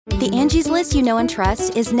The Angie's List you know and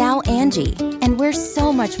trust is now Angie, and we're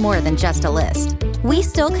so much more than just a list. We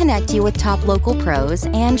still connect you with top local pros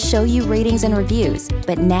and show you ratings and reviews,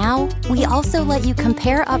 but now we also let you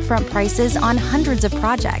compare upfront prices on hundreds of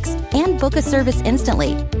projects and book a service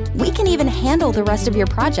instantly. We can even handle the rest of your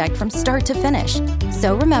project from start to finish.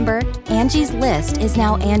 So remember, Angie's List is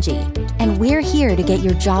now Angie, and we're here to get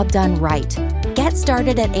your job done right. Get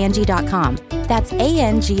started at Angie.com. That's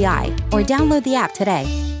ANGI, or download the app today.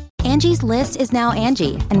 Angie's List is now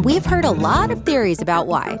Angie, and we've heard a lot of theories about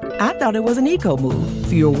why. I thought it was an eco move.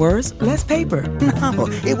 Fewer words, less paper. No,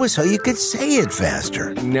 it was so you could say it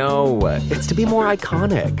faster. No, it's to be more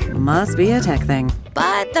iconic. Must be a tech thing.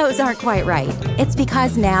 But those aren't quite right. It's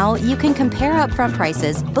because now you can compare upfront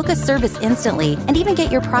prices, book a service instantly, and even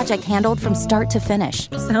get your project handled from start to finish.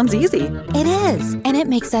 Sounds easy. It is, and it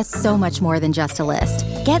makes us so much more than just a list.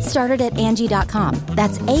 Get started at Angie.com.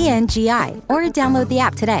 That's ANGI, or download the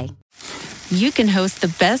app today. You can host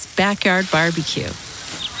the best backyard barbecue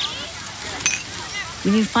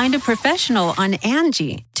when you find a professional on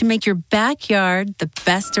Angie to make your backyard the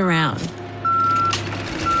best around.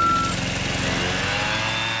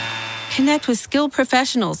 Connect with skilled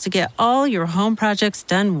professionals to get all your home projects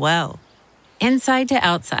done well. Inside to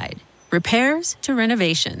outside, repairs to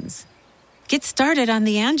renovations. Get started on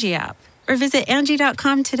the Angie app or visit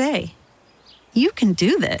Angie.com today. You can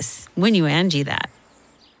do this when you Angie that.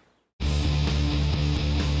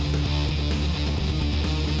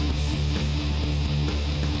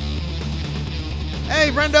 Hey,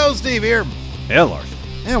 friendo, Steve here. Hey, Lars.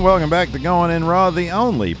 And welcome back to Going In Raw, the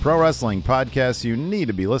only pro wrestling podcast you need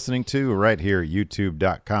to be listening to right here at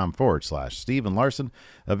youtube.com/Steven Larson.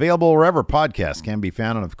 Available wherever podcasts can be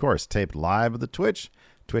found, and of course, taped live at the Twitch,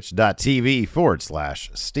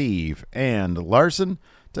 twitch.tv/Steve and Larson.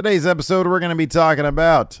 Today's episode, we're going to be talking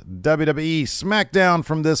about WWE SmackDown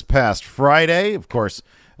from this past Friday. Of course,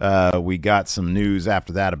 we got some news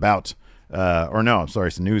after that about,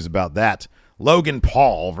 some news about that. Logan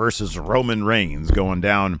Paul versus Roman Reigns going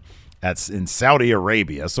down in Saudi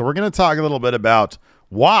Arabia. So we're going to talk a little bit about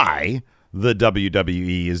why the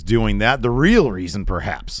WWE is doing that, the real reason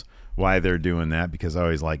perhaps why they're doing that, because I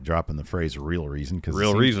always like dropping the phrase real reason because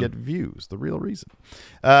it seems to get views, the real reason.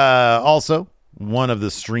 Also, one of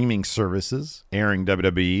the streaming services airing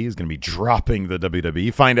WWE is going to be dropping the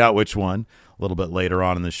WWE. Find out which one a little bit later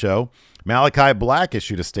on in the show. Malachi Black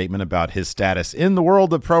issued a statement about his status in the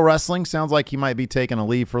world of pro wrestling. Sounds like he might be taking a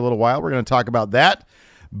leave for a little while. We're going to talk about that.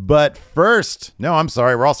 But first, we're also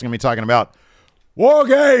going to be talking about War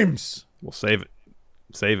Games. We'll save it.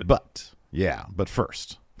 But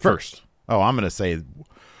first. Oh, I'm going to say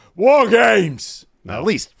War Games at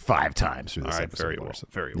least 5 times through this episode.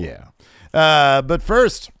 Very well. Yeah. But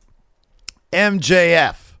first,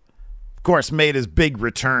 MJF, of course, made his big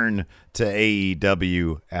return to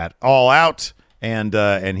AEW at All Out, and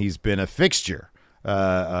he's been a fixture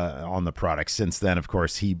on the product since then. Of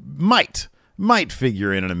course, he might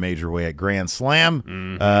figure in a major way at Grand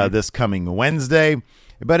Slam this coming Wednesday,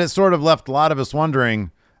 but it sort of left a lot of us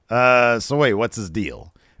wondering, so wait, what's his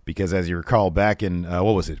deal? Because as you recall, back in what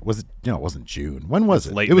was it? It wasn't June. When was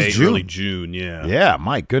it? Late May, early June. Yeah. Yeah.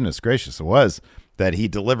 My goodness gracious, it was that he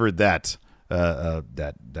delivered that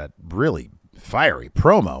really fiery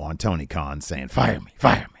promo on Tony Khan saying, "Fire me,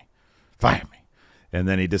 fire me, fire me," and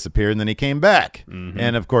then he disappeared, and then he came back,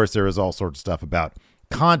 and of course there was all sorts of stuff about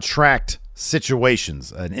contract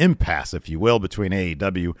situations, an impasse, if you will, between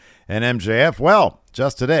AEW and MJF. Well,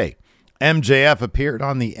 just today, MJF appeared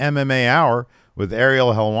on the MMA Hour with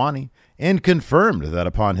Ariel Helwani and confirmed that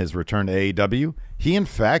upon his return to AEW, he in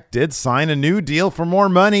fact did sign a new deal for more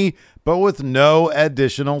money, but with no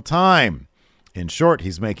additional time. In short,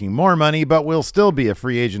 he's making more money, but will still be a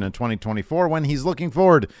free agent in 2024 when he's looking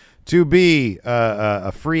forward to be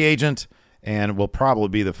a free agent and will probably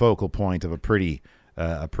be the focal point of a pretty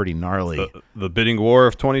gnarly... The bidding war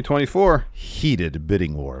of 2024. Heated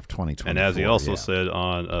bidding war of 2024. And as he also said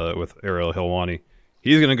on with Ariel Helwani,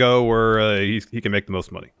 he's going to go where he can make the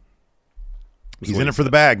most money. He's in it for the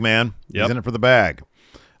bag, man. Yep. He's in it for the bag.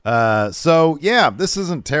 This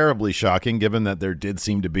isn't terribly shocking given that there did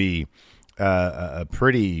seem to be a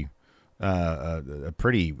pretty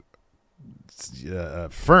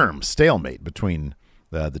firm stalemate between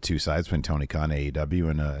the two sides, between Tony Khan, AEW,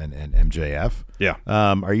 and MJF. Yeah.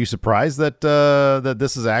 Are you surprised that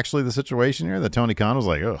this is actually the situation here? That Tony Khan was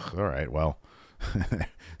like, "Oh, all right, well,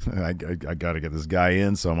 I got to get this guy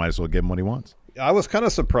in, so I might as well give him what he wants." I was kind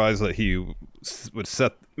of surprised that he would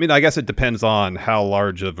set. I mean, I guess it depends on how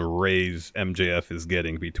large of a raise MJF is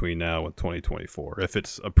getting between now and 2024. If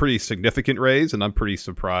it's a pretty significant raise, and I'm pretty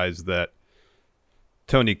surprised that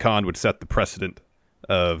Tony Khan would set the precedent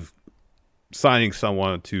of signing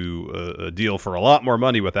someone to a deal for a lot more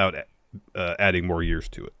money without adding more years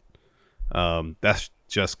to it. That's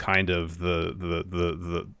just kind of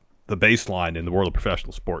the baseline in the world of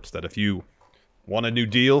professional sports, that if you want a new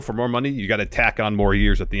deal for more money, you got to tack on more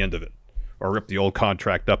years at the end of it, or rip the old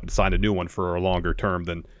contract up and sign a new one for a longer term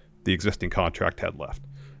than the existing contract had left.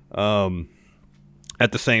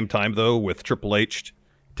 At the same time, though, with Triple H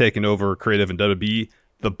taking over creative and WWE,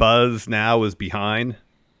 the buzz now is behind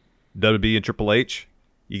WWE and Triple H.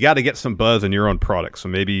 You got to get some buzz in your own product. So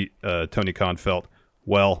maybe Tony Khan felt,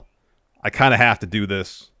 well, I kind of have to do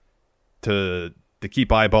this to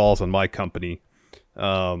keep eyeballs on my company.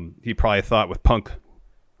 He probably thought with Punk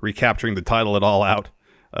recapturing the title at All Out,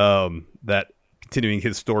 that continuing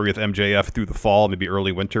his story with MJF through the fall, maybe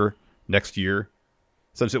early winter next year,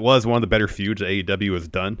 since it was one of the better feuds that AEW has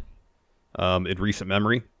done in recent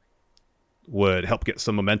memory, would help get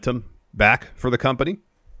some momentum back for the company,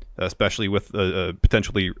 especially with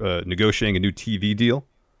potentially negotiating a new TV deal.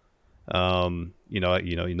 No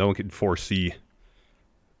one can foresee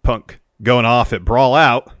Punk going off at Brawl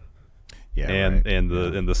Out, and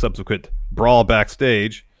the subsequent brawl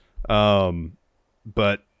backstage.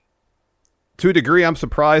 But to a degree, I'm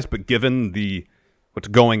surprised. But given what's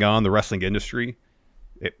going on in the wrestling industry,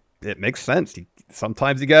 it makes sense.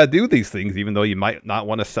 Sometimes you got to do these things, even though you might not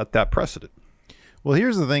want to set that precedent. Well,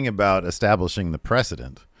 here's the thing about establishing the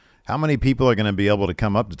precedent. How many people are going to be able to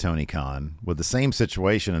come up to Tony Khan with the same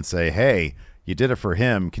situation and say, hey, you did it for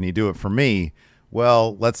him, can you do it for me?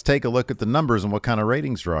 Well, let's take a look at the numbers and what kind of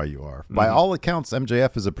ratings draw you are. By all accounts,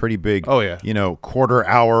 MJF is a pretty big, quarter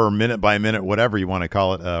hour, minute by minute, whatever you want to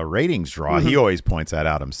call it, ratings draw. He always points that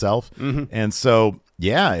out himself. And so,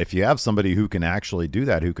 yeah, if you have somebody who can actually do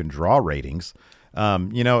that, who can draw ratings,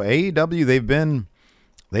 AEW,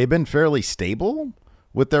 they've been fairly stable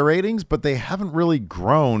with their ratings, but they haven't really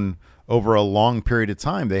grown over a long period of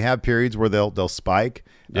time. They have periods where they'll spike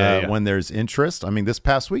when there's interest. I mean, this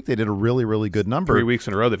past week they did a really, really good number. 3 weeks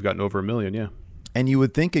in a row they've gotten over 1 million, yeah. And you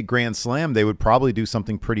would think at Grand Slam they would probably do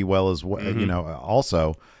something pretty well as well,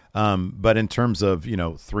 also. But in terms of,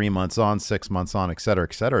 3 months on, 6 months on, et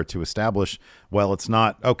cetera, to establish, well, it's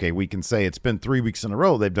not, okay, we can say it's been 3 weeks in a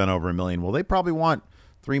row they've done over 1 million. Well, they probably want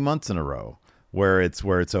 3 months in a row where it's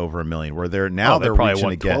over 1 million, where they're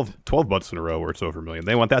probably reaching want 12 months in a row where it's over 1 million.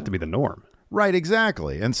 They want that to be the norm. Right,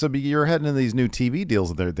 exactly. And so you're heading into these new TV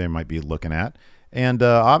deals that they might be looking at. And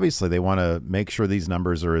obviously they want to make sure these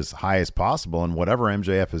numbers are as high as possible. And whatever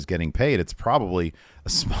MJF is getting paid, it's probably a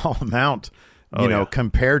small amount,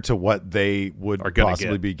 compared to what they would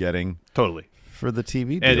possibly be getting totally for the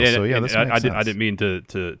TV deal. I didn't mean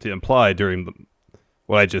to imply during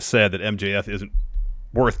what I just said that MJF isn't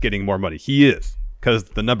worth getting more money. He is, because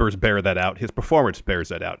the numbers bear that out. His performance bears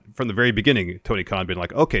that out. From the very beginning, Tony Khan been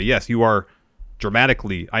like, okay, yes, I'm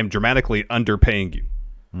dramatically underpaying you.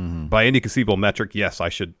 By any conceivable metric, yes, I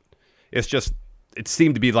should. It's just, it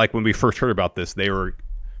seemed to be like when we first heard about this, they were,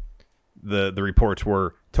 the reports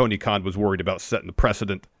were Tony Khan was worried about setting the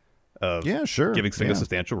precedent of giving a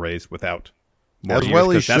substantial raise without more as years, well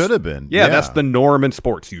he should have been. Yeah, that's the norm in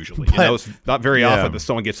sports usually. It's not very often that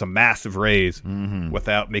someone gets a massive raise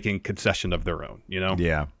without making concession of their own,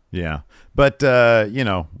 Yeah. But,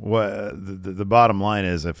 the bottom line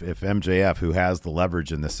is if MJF, who has the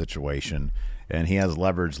leverage in this situation, and he has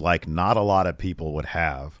leverage like not a lot of people would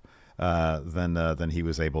have, then he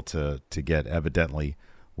was able to get evidently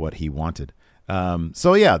what he wanted.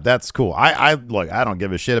 That's cool. I don't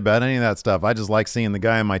give a shit about any of that stuff. I just like seeing the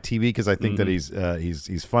guy on my TV because I think that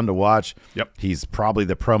he's fun to watch. Yep. He's probably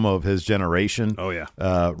the promo of his generation. Oh yeah.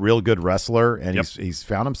 Real good wrestler, and he's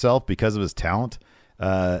found himself because of his talent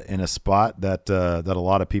in a spot that a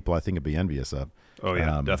lot of people I think would be envious of. Oh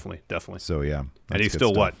yeah, definitely. So yeah, and he's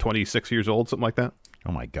still 26 years old, something like that.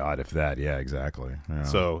 Oh my God, if that, yeah, exactly. Yeah.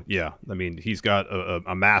 So yeah, I mean, he's got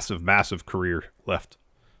a massive career left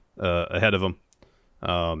ahead of him.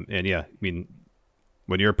 And yeah, I mean,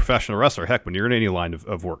 when you're a professional wrestler, heck, when you're in any line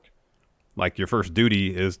of work, like your first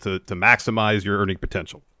duty is to maximize your earning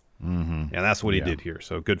potential. And that's what he did here.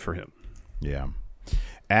 So good for him. Yeah,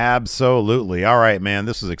 absolutely. All right, man,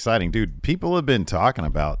 this is exciting, dude. People have been talking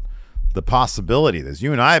about the possibility of this.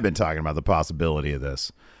 You and I have been talking about the possibility of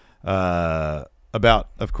this, about,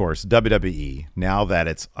 of course, WWE, now that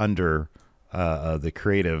it's under the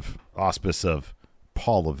creative auspice of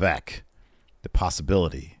Paul Levesque, the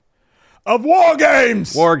possibility of War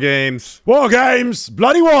Games! War Games! War Games!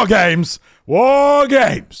 Bloody War Games! War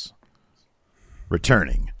Games!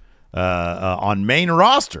 Returning on main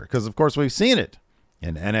roster, because, of course, we've seen it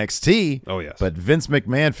in NXT. Oh, yes. But Vince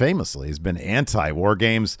McMahon famously has been anti-War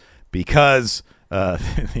Games because the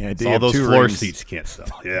idea all of those two floor rings, seats can't sell.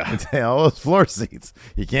 Yeah. all those floor seats.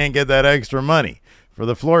 You can't get that extra money for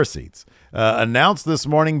the floor seats. Announced this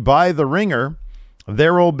morning by The Ringer,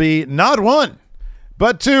 there will be not one,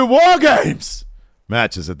 but 2 War Games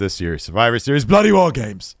matches at this year's Survivor Series Bloody War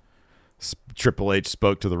Games. Triple H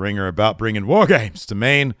spoke to The Ringer about bringing War Games to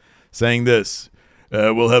Maine, saying this: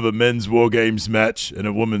 we'll have a men's War Games match and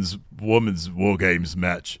a women's War Games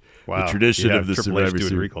match. Wow. The tradition of the Triple Survivor H doing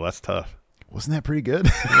Series. Regal, that's tough. Wasn't that pretty good?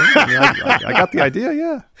 I got the idea,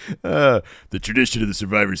 yeah. The tradition of the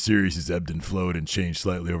Survivor Series has ebbed and flowed and changed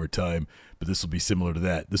slightly over time, but this will be similar to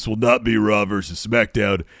that. This will not be Raw versus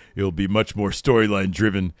SmackDown. It will be much more storyline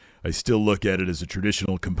driven. I still look at it as a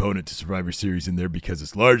traditional component to Survivor Series in there because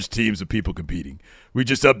it's large teams of people competing. We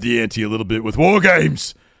just upped the ante a little bit with War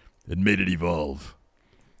Games and made it evolve.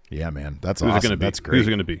 Yeah, man, that's Who's awesome. it going to be? That's great. Who's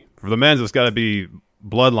it going to be? For the men's, it's got to be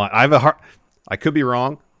Bloodline. I could be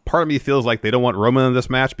wrong. Part of me feels like they don't want Roman in this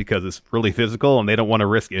match because it's really physical and they don't want to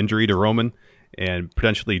risk injury to Roman and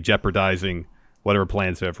potentially jeopardizing whatever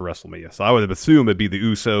plans they have for WrestleMania. So I would assume it'd be the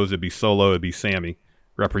Usos, it'd be Solo, it'd be Sammy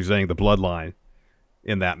representing the Bloodline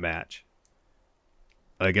in that match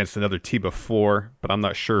against another team of 4, but I'm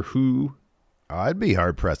not sure who. I'd be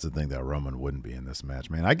hard pressed to think that Roman wouldn't be in this match,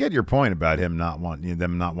 man. I get your point about him not want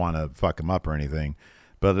to fuck him up or anything,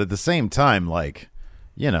 but at the same time, like,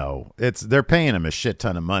 you know, they're paying him a shit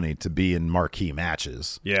ton of money to be in marquee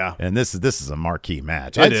matches. Yeah, and this is a marquee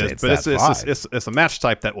match. It is, but it's a match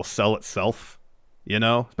type that will sell itself. You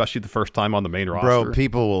know, especially the first time on the main roster. Bro,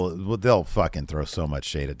 people they'll fucking throw so much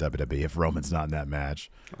shade at WWE if Roman's not in that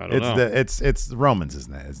match. I don't know. It's Roman's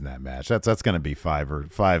isn't that match. That's going to be 5.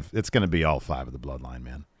 It's going to be all 5 of the Bloodline,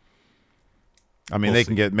 man. I mean, they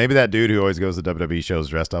can get maybe that dude who always goes to WWE shows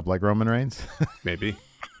dressed up like Roman Reigns. Maybe.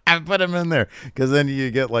 I put him in there because then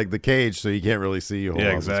you get like the cage, so you can't really see.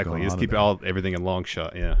 Yeah, exactly. You just keep everything in long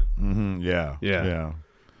shot. Yeah. Mm-hmm, yeah.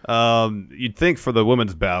 You'd think for the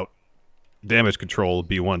women's bout, Damage Control would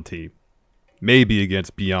be one team, maybe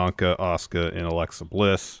against Bianca, Asuka, and Alexa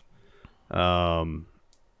Bliss. But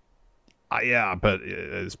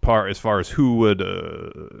as far as who would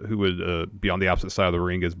be on the opposite side of the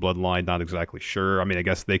ring as Bloodline, not exactly sure. I mean, I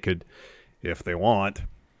guess they could, if they want,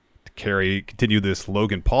 continue this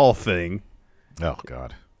Logan Paul thing. Oh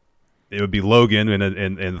God, it would be Logan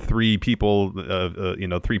and 3 people,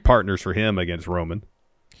 3 partners for him against Roman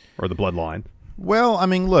or the Bloodline. Well, I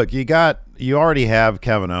mean, look, you already have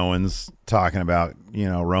Kevin Owens talking about, you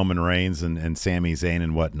know, Roman Reigns and Sami Zayn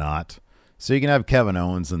and whatnot. So you can have Kevin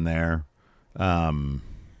Owens in there.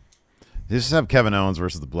 Just have Kevin Owens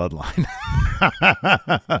versus the Bloodline.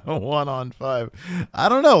 1 on 5. I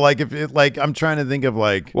don't know. Like I'm trying to think of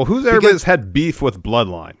like. Well, everybody's had beef with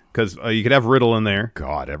Bloodline? Because you could have Riddle in there.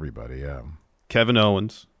 God, everybody, yeah. Kevin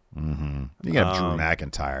Owens. Mm-hmm. You can have Drew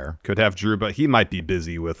McIntyre. Could have Drew, but he might be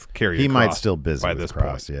busy with Karrion Kross. He might still busy by with this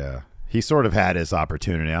Cross, point. yeah. He sort of had his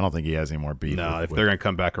opportunity. I don't think he has any more beef. No, if they're going to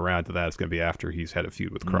come back around to that, it's going to be after he's had a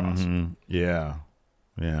feud with Cross. Mm-hmm. Yeah.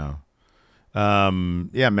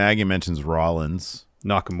 Maggie mentions Rollins.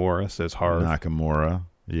 Nakamura says hard. Nakamura,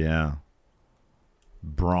 yeah.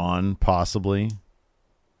 Braun, possibly.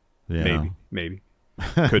 Yeah. Maybe.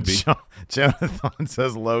 Could be. Jonathan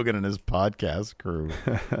says Logan and his podcast crew.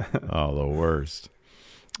 Oh, the worst.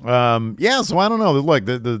 So I don't know. Look,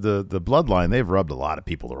 the Bloodline, they've rubbed a lot of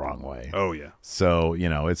people the wrong way. Oh, yeah. So, you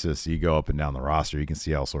know, it's just you go up and down the roster, you can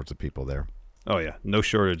see all sorts of people there. Oh, yeah. No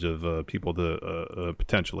shortage of people to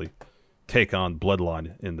potentially take on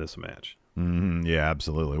Bloodline in this match. Mm-hmm. Yeah,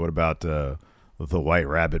 absolutely. What about the White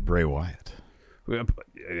Rabbit, Bray Wyatt?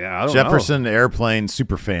 Yeah, I don't Jefferson know. Airplane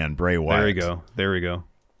superfan Bray Wyatt. There we go.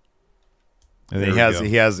 And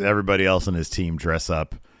he has everybody else in his team dress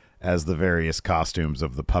up as the various costumes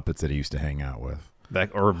of the puppets that he used to hang out with.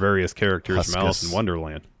 Or various characters Huskus. from Alice in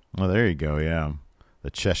Wonderland. Oh, there you go, yeah.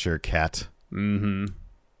 The Cheshire Cat. Mm-hmm.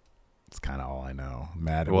 That's kind of all I know.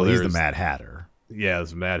 He's the Mad Hatter. Yeah,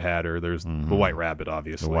 there's Mad Hatter. There's the White Rabbit,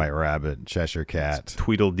 obviously. The White Rabbit, Cheshire Cat. It's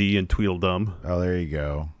Tweedledee and Tweedledum. Oh, there you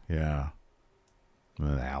go. Yeah.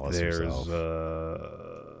 And Alice herself.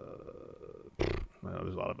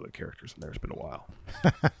 There's a lot of other characters in there. It's been a while.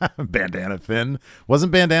 Bandana Finn.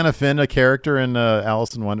 Wasn't Bandana Finn a character in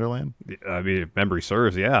Alice in Wonderland? I mean, if memory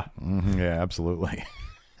serves, yeah. Mm-hmm, yeah, absolutely.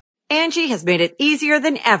 Angie has made it easier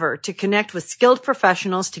than ever to connect with skilled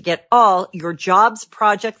professionals to get all your jobs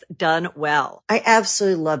projects done well. I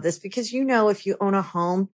absolutely love this because, you know, if you own a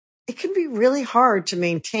home, it can be really hard to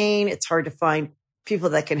maintain. It's hard to find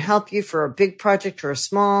people that can help you for a big project or a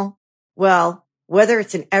small. Well, Whether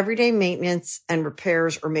it's in everyday maintenance and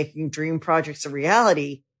repairs or making dream projects a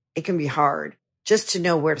reality, it can be hard just to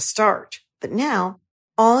know where to start. But now,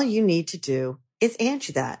 all you need to do is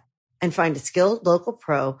Angie that and find a skilled local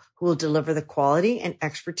pro who will deliver the quality and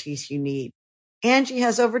expertise you need. Angie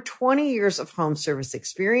has over 20 years of home service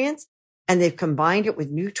experience, and they've combined it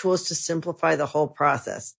with new tools to simplify the whole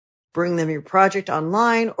process. Bring them your project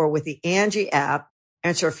online or with the Angie app,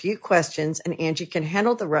 answer a few questions, and Angie can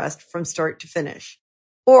handle the rest from start to finish.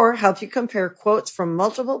 Or help you compare quotes from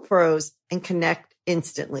multiple pros and connect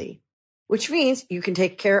instantly, which means you can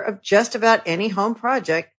take care of just about any home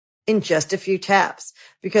project in just a few taps.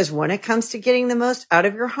 Because when it comes to getting the most out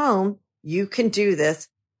of your home, you can do this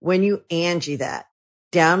when you Angie that.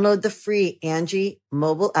 Download the free Angie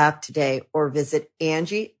mobile app today or visit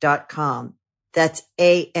Angie.com. That's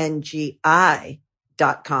ANGI.com.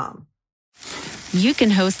 You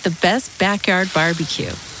can host the best backyard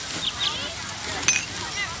barbecue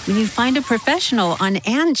when you find a professional on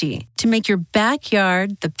Angie to make your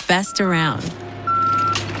backyard the best around.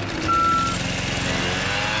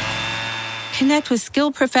 Connect with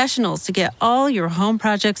skilled professionals to get all your home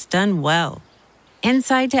projects done well.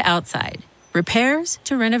 Inside to outside, repairs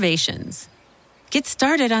to renovations. Get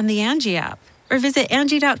started on the Angie app or visit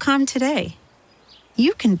Angie.com today.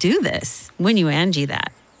 You can do this when you Angie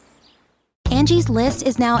that. Angie's List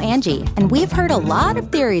is now Angie, and we've heard a lot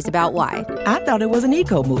of theories about why. I thought it was an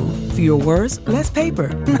eco move. Fewer words, less paper.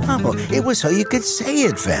 No, it was so you could say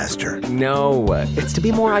it faster. No, it's to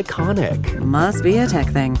be more iconic. Must be a tech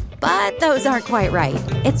thing. But those aren't quite right.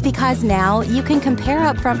 It's because now you can compare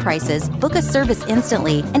upfront prices, book a service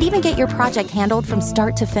instantly, and even get your project handled from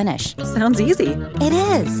start to finish. Sounds easy. It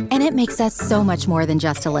is, and it makes us so much more than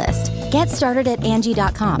just a list. Get started at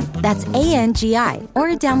Angie.com. That's ANGI, or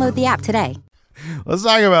download the app today. Let's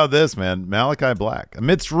talk about this, man. Malachi Black.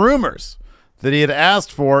 Amidst rumors that he had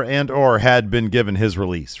asked for and or had been given his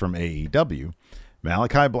release from AEW,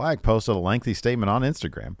 Malachi Black posted a lengthy statement on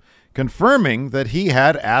Instagram confirming that he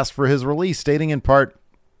had asked for his release, stating in part,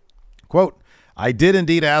 quote, "I did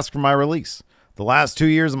indeed ask for my release. The last 2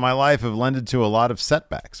 years of my life have lended to a lot of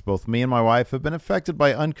setbacks. Both me and my wife have been affected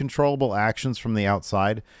by uncontrollable actions from the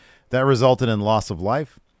outside that resulted in loss of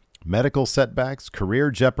life, medical setbacks, career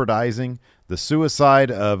jeopardizing, the suicide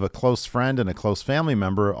of a close friend and a close family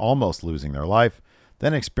member almost losing their life,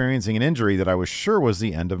 then experiencing an injury that I was sure was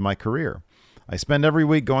the end of my career. I spend every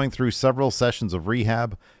week going through several sessions of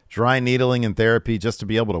rehab, dry needling and therapy just to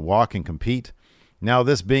be able to walk and compete. Now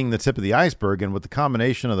this being the tip of the iceberg, and with the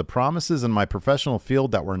combination of the promises in my professional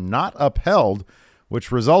field that were not upheld,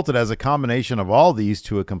 which resulted as a combination of all these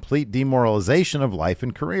to a complete demoralization of life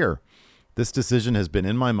and career. This decision has been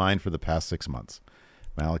in my mind for the past 6 months."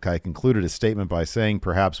 Malachi concluded his statement by saying,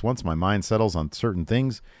 "Perhaps once my mind settles on certain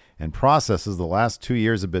things and processes the last 2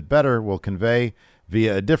 years a bit better, will convey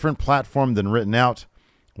via a different platform than written out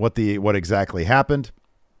what exactly happened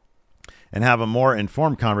and have a more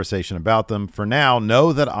informed conversation about them. For now,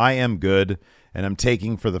 know that I am good and I'm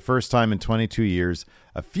taking, for the first time in 22 years,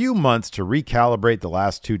 a few months to recalibrate the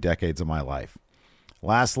last 2 decades of my life.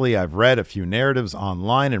 Lastly, I've read a few narratives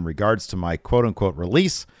online in regards to my quote-unquote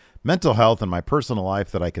release, mental health, and my personal life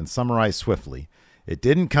that I can summarize swiftly. If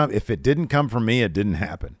it didn't come from me, it didn't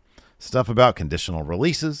happen. Stuff about conditional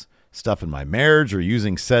releases, stuff in my marriage, or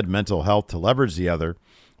using said mental health to leverage the other,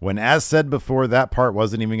 when, as said before, that part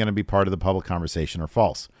wasn't even going to be part of the public conversation, or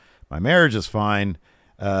false. My marriage is fine.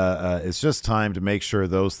 It's just time to make sure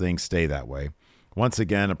those things stay that way. Once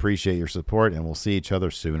again, appreciate your support, and we'll see each other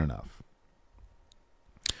soon enough."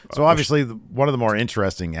 So obviously, one of the more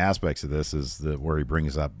interesting aspects of this is where he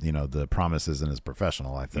brings up, the promises in his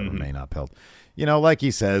professional life that remain upheld. Like he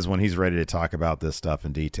says, when he's ready to talk about this stuff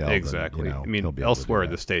in detail. Exactly. Then, elsewhere in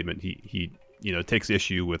the statement, he takes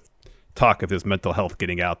issue with talk of his mental health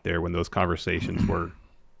getting out there when those conversations were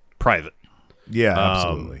private. Yeah,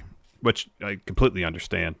 absolutely. Which I completely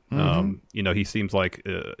understand. Mm-hmm. He seems like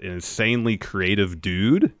an insanely creative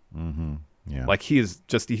dude. Mm-hmm. Yeah. Like you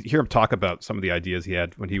hear him talk about some of the ideas he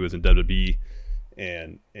had when he was in WWE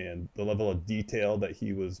and the level of detail that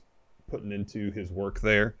he was putting into his work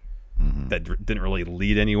there that didn't really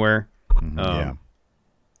lead anywhere. Yeah.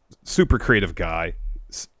 Super creative guy,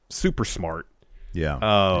 super smart. Yeah.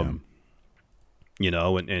 And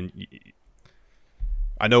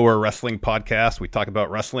I know we're a wrestling podcast. We talk about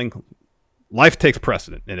wrestling. Life takes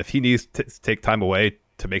precedent. And if he needs to take time away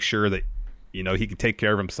to make sure that, he can take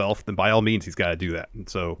care of himself, then by all means, he's got to do that. And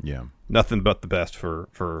so nothing but the best for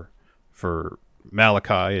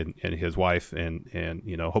Malachi and his wife. And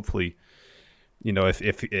hopefully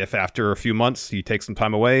if after a few months he takes some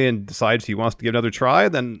time away and decides he wants to give another try,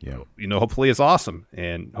 then hopefully it's awesome,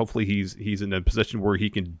 and hopefully he's in a position where he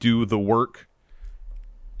can do the work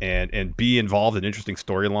and be involved in interesting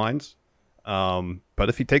storylines. But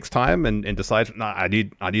if he takes time and decides, I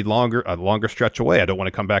need a longer stretch away, I don't want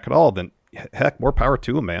to come back at all, then heck, more power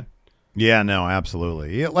to him, man. Yeah, no,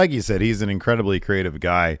 absolutely. Yeah, like you said, he's an incredibly creative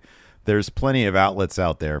guy. There's plenty of outlets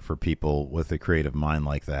out there for people with a creative mind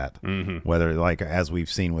like that. Mm-hmm. Whether, like, as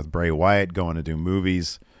we've seen with Bray Wyatt going to do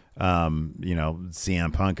movies,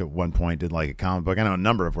 CM Punk at one point did like a comic book. I know a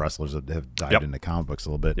number of wrestlers have dived into comic books a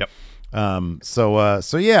little bit. Yep.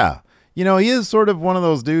 So yeah, he is sort of one of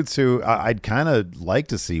those dudes who I'd kind of like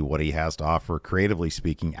to see what he has to offer, creatively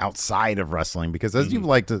speaking, outside of wrestling. Because as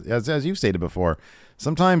as you've stated before,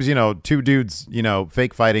 sometimes, two dudes,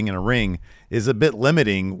 fake fighting in a ring is a bit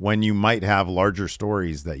limiting when you might have larger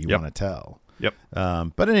stories that you want to tell. Yep.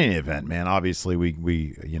 But in any event, man, obviously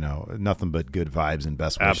we nothing but good vibes and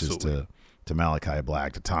best wishes to Malachi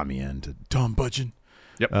Black, to Tommy End, to Tom Budgeon.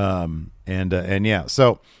 Yep. And yeah,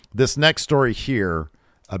 so this next story here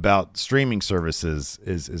about streaming services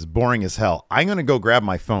is boring as hell. I'm going to go grab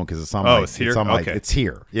my phone because it's on my... it's here? It's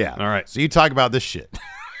here. Yeah. All right. So you talk about this shit.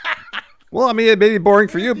 Well, I mean, it may be boring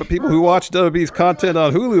for you, but people who watch WWE's content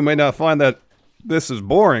on Hulu may not find that this is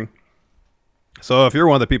boring. So if you're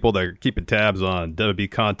one of the people that are keeping tabs on WWE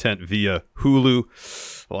content via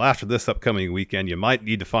Hulu, well, after this upcoming weekend, you might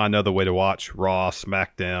need to find another way to watch Raw,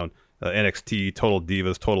 SmackDown, NXT, Total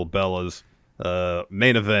Divas, Total Bellas,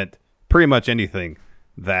 Main Event, pretty much anything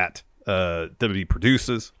that WWE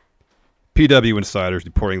produces. PW Insiders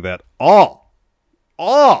reporting that all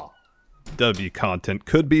WWE content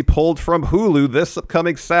could be pulled from Hulu this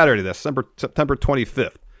upcoming Saturday, September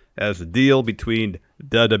 25th, as the deal between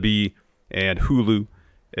WWE and Hulu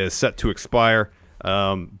is set to expire.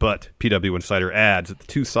 But PW Insider adds that the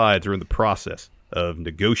two sides are in the process of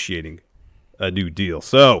negotiating a new deal.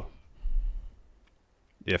 So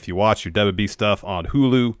if you watch your WWE stuff on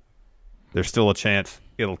Hulu, there's still a chance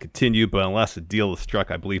it'll continue, but unless a deal is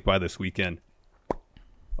struck, I believe, by this weekend,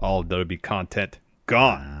 all WWE content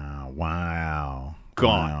gone. Wow.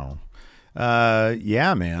 Gone. Wow.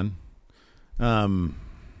 Yeah, man. I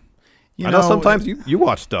know sometimes you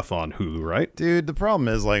watch stuff on Hulu, right? Dude, the problem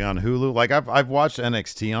is, like, on Hulu, like, I've watched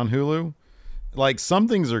NXT on Hulu. Like, some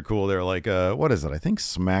things are cool. They're like, what is it? I think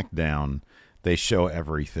SmackDown, they show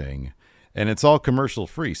everything. And it's all commercial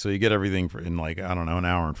free, so you get everything in, like, I don't know, an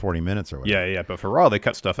hour and 40 minutes or whatever. Yeah, but for Raw, they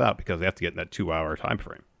cut stuff out because they have to get in that 2-hour time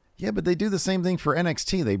frame. Yeah, but they do the same thing for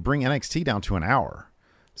NXT. They bring NXT down to an hour.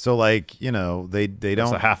 So, like, they don't...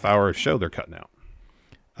 It's a half-hour show they're cutting out.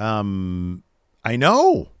 I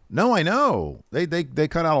know. No, I know. They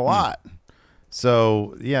cut out a lot.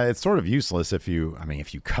 So, yeah, it's sort of useless if you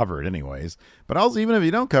cover it anyways. But also, even if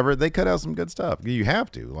you don't cover it, they cut out some good stuff. You have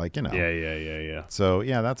to, like, Yeah. So,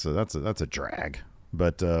 yeah, that's a drag.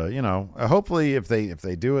 But, hopefully if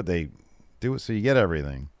they do it, they do it so you get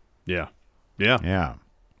everything. Yeah.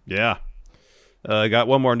 I got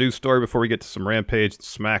one more news story before we get to some Rampage and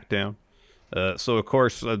SmackDown. So, of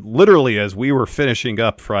course, literally as we were finishing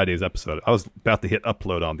up Friday's episode, I was about to hit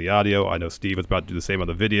upload on the audio. I know Steve was about to do the same on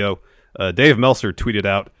the video. Dave Meltzer tweeted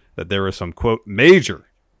out that there was some, quote, major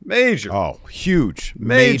WWE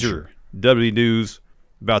news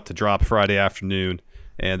about to drop Friday afternoon.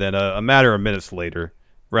 And then a matter of minutes later,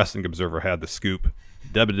 Wrestling Observer had the scoop.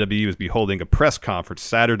 WWE will be holding a press conference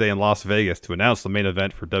Saturday in Las Vegas to announce the main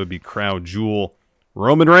event for WWE Crown Jewel,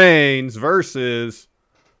 Roman Reigns versus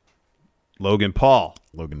Logan Paul.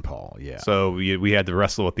 Yeah. So we had to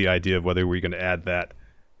wrestle with the idea of whether we were going to add that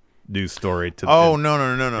news story to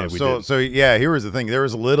no. So yeah, here was the thing. There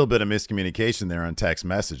was a little bit of miscommunication there on text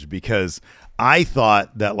message because I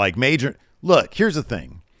thought that, like, look, here's the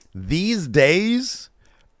thing. These days,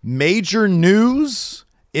 major news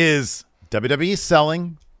is WWE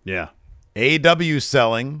selling. Yeah. AEW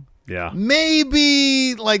selling. Yeah.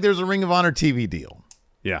 Maybe, like, there's a Ring of Honor TV deal.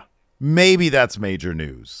 Yeah. Maybe that's major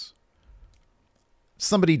news.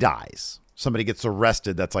 Somebody dies. Somebody gets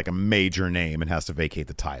arrested that's like a major name and has to vacate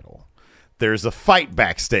the title. There's a fight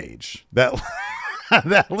backstage that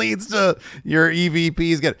that leads to your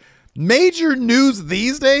EVPs get. Major news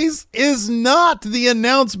these days is not the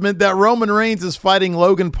announcement that Roman Reigns is fighting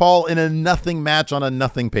Logan Paul in a nothing match on a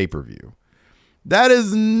nothing pay-per-view. That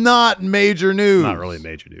is not major news. Not really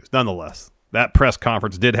major news. Nonetheless, that press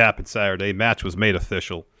conference did happen Saturday. Match was made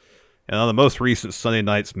official. And on the most recent Sunday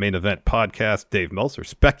night's main event podcast, Dave Meltzer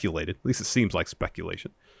speculated, at least it seems like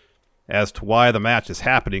speculation, as to why the match is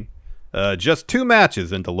happening. Just 2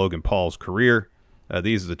 matches into Logan Paul's career.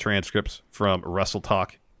 These are the transcripts from Wrestle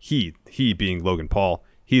Talk. he being Logan Paul,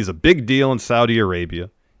 he's a big deal in Saudi Arabia.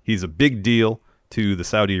 He's a big deal to the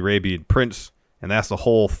Saudi Arabian prince, and that's the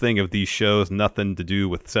whole thing of these shows. Nothing to do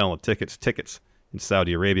with selling tickets. Tickets in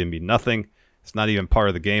Saudi Arabia mean nothing. It's not even part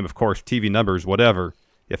of the game. Of course, TV numbers, whatever.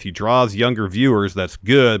 If he draws younger viewers, that's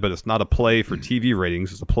good, but it's not a play for TV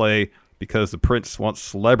ratings. It's a play because the prince wants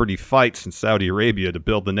celebrity fights in Saudi Arabia to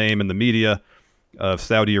build the name in the media of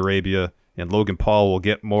Saudi Arabia, and Logan Paul will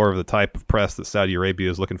get more of the type of press that Saudi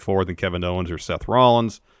Arabia is looking for than Kevin Owens or Seth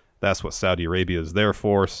Rollins. That's what Saudi Arabia is there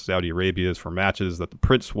for. Saudi Arabia is for matches that the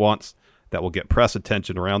prince wants that will get press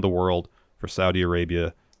attention around the world for Saudi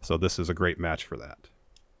Arabia. So this is a great match for that.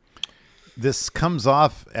 This comes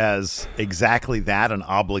off as exactly that, an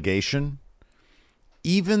obligation.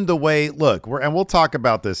 Even the way, look, and we'll talk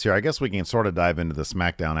about this here. I guess we can sort of dive into the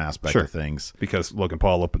SmackDown aspect of things. Because Logan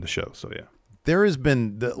Paul opened the show, so yeah. There has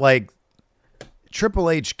been, Triple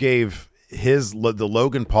H gave the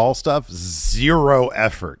Logan Paul stuff zero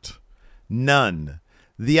effort. None.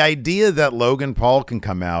 The idea that Logan Paul can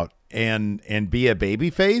come out and be a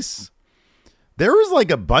babyface, there was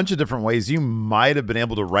a bunch of different ways you might have been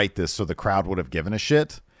able to write this so the crowd would have given a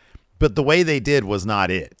shit, but the way they did was not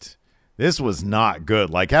it. This was not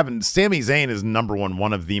good. Having Sami Zayn is number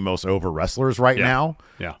one of the most over wrestlers right now.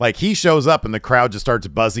 Yeah. He shows up and the crowd just starts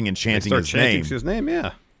buzzing and chanting his name,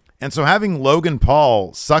 yeah. And so having Logan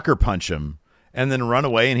Paul sucker punch him and then run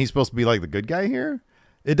away, and he's supposed to be the good guy here,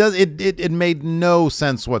 it made no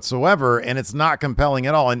sense whatsoever, and it's not compelling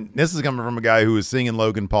at all. And this is coming from a guy who was singing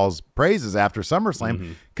Logan Paul's praises after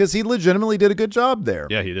SummerSlam because he legitimately did a good job there.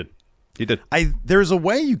 Yeah, he did. He did. There's a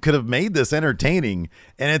way you could have made this entertaining,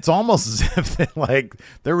 and it's almost as if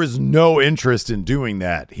there was no interest in doing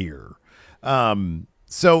that here.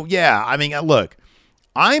 So yeah, I mean, look,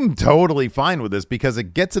 I'm totally fine with this because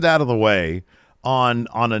it gets it out of the way on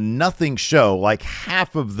a nothing show.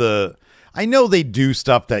 Half of the, I know they do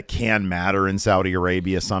stuff that can matter in Saudi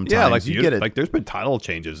Arabia sometimes. Yeah, you get it. There's been title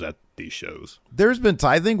changes at these shows. There's been,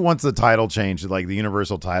 I think once the title change, the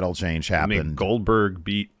Universal title change happened. I mean, Goldberg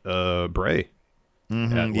beat Bray at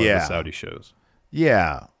one of the Saudi shows.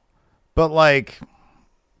 Yeah. But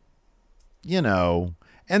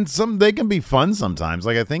and they can be fun sometimes.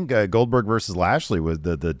 I think Goldberg versus Lashley was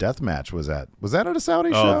the death match. Was that at a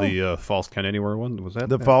Saudi show? Oh, the Falls Count Anywhere one? Was that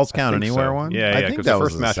the Falls Count Anywhere one? Yeah, I think because that the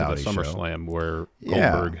was first match at Saudi SummerSlam where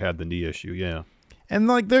Goldberg had the knee issue. Yeah. And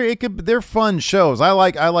they're fun shows. I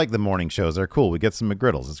like the morning shows. They're cool. We get some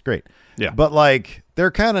McGriddles. It's great. Yeah. But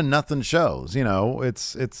they're kind of nothing shows. It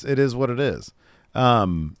is what it is. So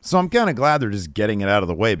I'm kind of glad they're just getting it out of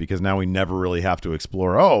the way because now we never really have to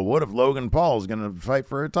explore. Oh, what if Logan Paul is going to fight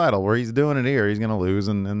for a title where he's doing it here? He's going to lose,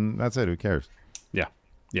 and that's it. Who cares? Yeah.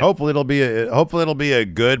 Hopefully it'll be a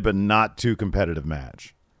good but not too competitive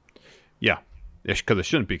match. Yeah, because it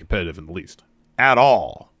shouldn't be competitive in the least. At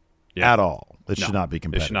all. Yeah. At all. It should not be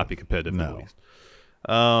competitive. It should not be competitive in the least.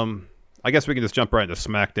 I guess we can just jump right into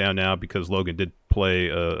SmackDown now because Logan did play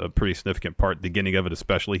a pretty significant part at the beginning of it,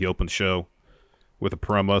 especially. He opened the show with a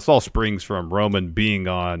promo. This all springs from Roman being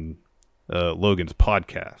on Logan's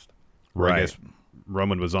podcast. Where I guess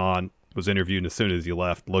Roman was interviewed, and as soon as he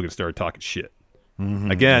left, Logan started talking shit.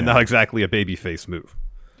 Again, not exactly a babyface move.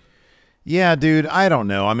 Yeah, dude, I don't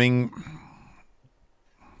know. I mean,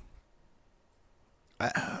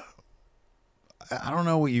 I don't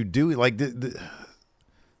know what you do.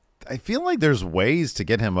 I feel like there's ways to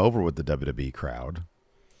get him over with the WWE crowd.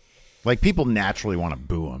 People naturally want to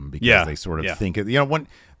boo him because they sort of think it.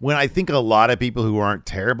 When I think a lot of people who aren't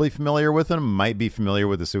terribly familiar with him might be familiar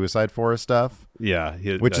with the Suicide Forest stuff. Yeah,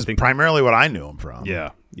 which is primarily what I knew him from. Yeah.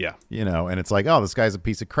 And it's oh, this guy's a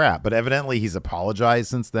piece of crap. But evidently he's apologized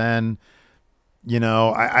since then.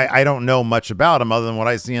 I don't know much about him other than what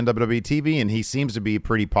I see on WWE TV, and he seems to be a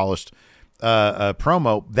pretty polished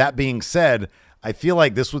promo. That being said, I feel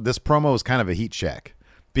like this promo was kind of a heat check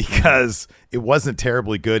because it wasn't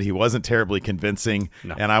terribly good. He wasn't terribly convincing.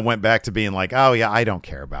 No. And I went back to being oh, yeah, I don't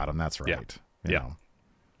care about him. That's right. Yeah.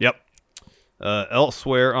 Yep.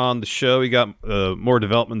 Elsewhere on the show, we got more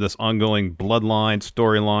development of this ongoing Bloodline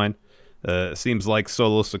storyline. Seems like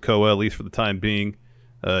Solo Sikoa, at least for the time being,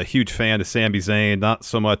 a huge fan of Sami Zayn, not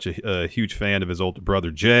so much a huge fan of his older brother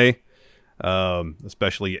Jay,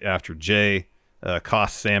 especially after Jay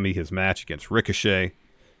cost Sami his match against Ricochet.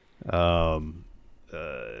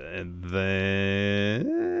 And then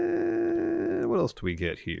what else do we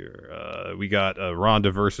get here? We got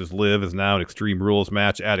Ronda versus Liv is now an Extreme Rules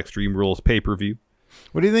match at Extreme Rules pay-per-view.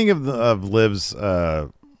 What do you think of Liv's I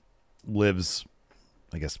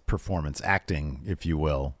guess performance, acting, if you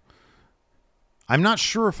will? I'm not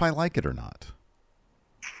sure if I like it or not.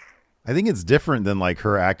 I think it's different than like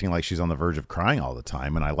her acting like she's on the verge of crying all the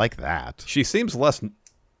time, and I like that. She seems less.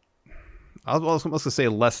 I was almost to say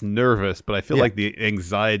less nervous, but I feel like the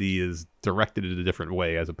anxiety is directed in a different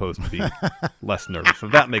way as opposed to being less nervous.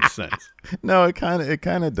 If that makes sense. No, it kind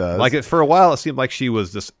of does. Like for a while, it seemed like she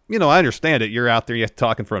was just. I understand it. You're out there, you have to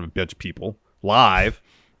talk in front of a bunch of people live.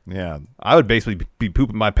 Yeah, I would basically be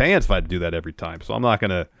pooping my pants if I had to do that every time. So I'm not going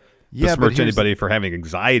to besmirch anybody for having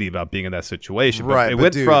anxiety about being in that situation. But right, it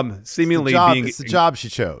went from seemingly being... It's the job she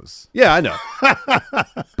chose. Yeah, I know.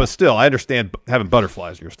 But still, I understand having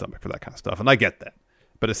butterflies in your stomach for that kind of stuff, and I get that.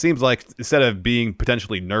 But it seems like instead of being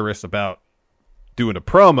potentially nervous about doing a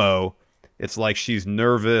promo, it's like she's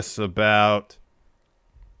nervous about...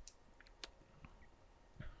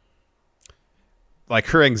 Like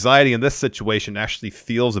her anxiety in this situation actually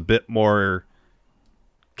feels a bit more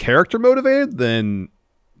character motivated than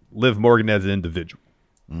Liv Morgan as an individual.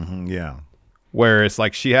 Mm-hmm, yeah. Where it's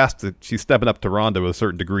like she's stepping up to Ronda with a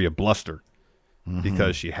certain degree of bluster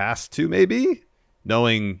because she has to, maybe,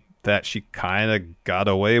 knowing that she kind of got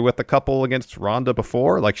away with a couple against Ronda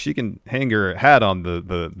before. Like she can hang her hat on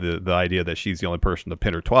the idea that she's the only person to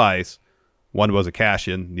pin her twice. One was a cash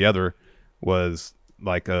in, the other was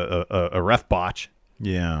like a ref botch.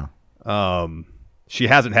 Yeah. She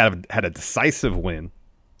hasn't had a decisive win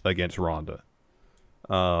against Ronda.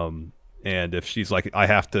 And if she's like, I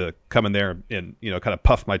have to come in there and kind of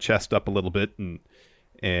puff my chest up a little bit and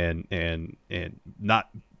not,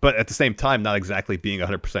 but at the same time, not exactly being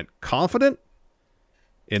 100% confident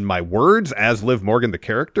in my words as Liv Morgan, the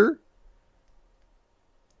character.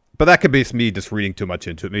 But that could be me just reading too much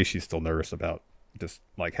into it. Maybe she's still nervous about just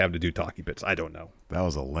like having to do talkie bits. I don't know. That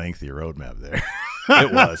was a lengthy roadmap there.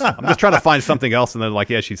 It was. I'm just trying to find something else, and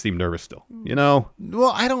then she seemed nervous still.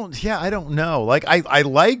 Well, I don't know. Like I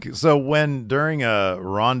like so when during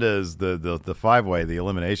Ronda's the 5-way, the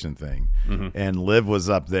elimination thing, and Liv was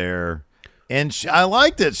up there, and I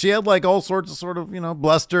liked it. She had like all sorts of sort of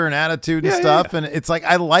bluster and attitude and stuff, and it's like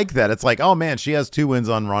I like that. It's like, oh man, she has 2 wins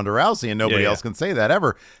on Ronda Rousey, and nobody else can say that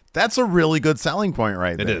ever. That's a really good selling point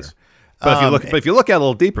right there. It is. But if you look at it a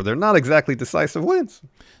little deeper, they're not exactly decisive wins.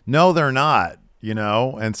 No, they're not.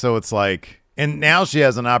 And so it's like, and now she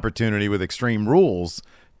has an opportunity with Extreme Rules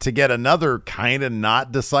to get another kind of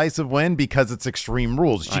not decisive win because it's Extreme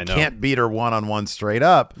Rules. She can't beat her one-on-one straight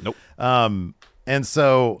up. Nope. And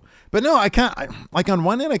so, but no, like on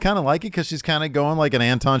one end, I kind of like it because she's kind of going like an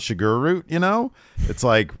Anton Chigurh route, It's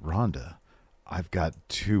like, Ronda, I've got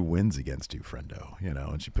 2 wins against you, friendo,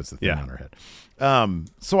 and she puts the thing on her head.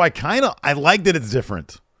 So I like that it's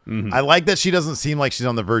different. I like that she doesn't seem like she's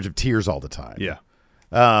on the verge of tears all the time. Yeah.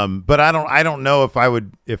 But I don't know if I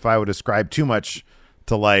would ascribe too much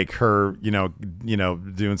to like her,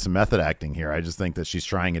 doing some method acting here. I just think that she's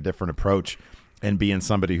trying a different approach and being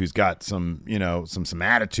somebody who's got some, some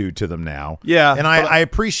attitude to them now. Yeah. And I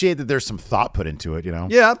appreciate that there's some thought put into it,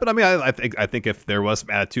 Yeah, but I mean, I think if there was some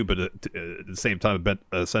attitude, but at the same time,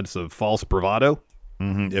 a sense of false bravado,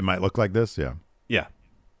 it might look like this. Yeah. Yeah.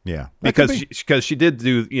 Yeah, because she did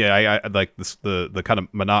do I like this the kind of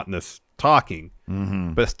monotonous talking,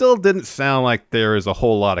 but it still didn't sound like there is a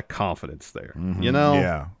whole lot of confidence there.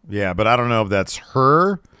 Yeah, but I don't know if that's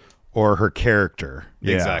her or her character.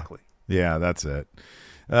 Exactly. Yeah, that's it.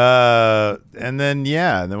 And then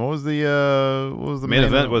what was the main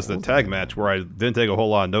event? Was the tag match where I didn't take a whole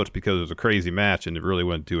lot of notes because it was a crazy match and it really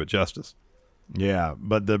wouldn't do it justice. Yeah,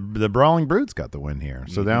 but the Brawling Brutes got the win here,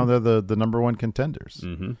 so now they're the number 1 contenders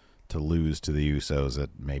to lose to the Usos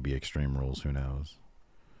at maybe Extreme Rules. Who knows?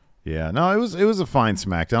 Yeah, no, it was a fine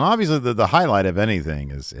SmackDown. Obviously, the highlight of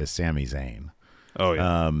anything is Sami Zayn. Oh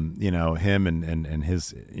yeah, him and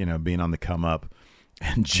his being on the come up,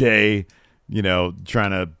 and Jay,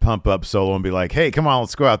 trying to pump up Solo and be like, hey, come on,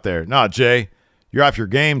 let's go out there. No, Jay, you're off your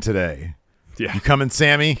game today. Yeah, you coming,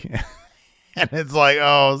 Sammy? And it's like,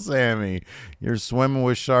 oh, Sammy, you're swimming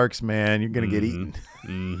with sharks, man. You're going to get eaten.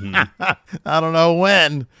 I don't know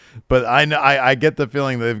when, but I get the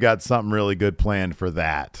feeling they've got something really good planned for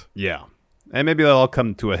that. Yeah. And maybe that'll all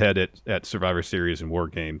come to a head at Survivor Series and War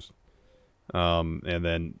Games. And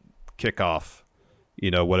then kick off,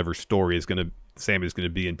 whatever story Sammy's going to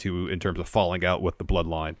be in terms of falling out with the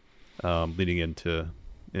bloodline, leading into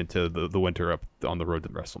the winter up on the road to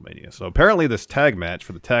WrestleMania. So apparently this tag match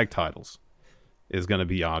for the tag titles is going to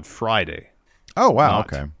be on Friday. Oh, wow.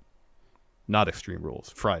 Okay. Not Extreme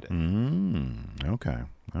Rules. Friday. Okay.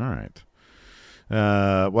 All right.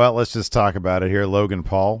 Well, let's just talk about it here. Logan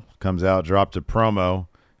Paul comes out, dropped a promo.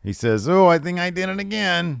 He says, oh, I think I did it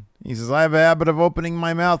again. He says, I have a habit of opening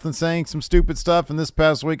my mouth and saying some stupid stuff, and this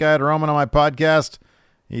past week I had Roman on my podcast.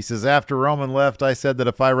 He says, after Roman left, I said that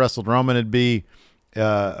if I wrestled Roman, it'd be,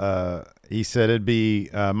 he said it'd be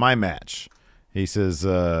my match. He says,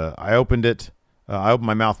 I opened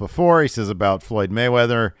my mouth before. He says about Floyd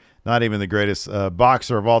Mayweather, not even the greatest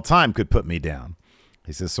boxer of all time could put me down.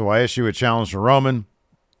 He says, so I issue a challenge to Roman,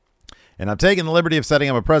 and I'm taking the liberty of setting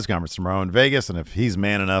up a press conference tomorrow in Vegas, and if he's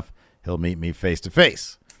man enough, he'll meet me face to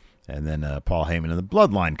face. And then Paul Heyman and the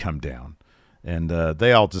Bloodline come down, and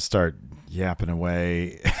they all just start yapping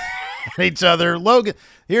away at each other. Logan,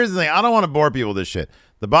 here's the thing. I don't want to bore people with this shit.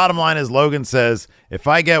 The bottom line is Logan says, if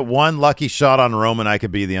I get one lucky shot on Roman, I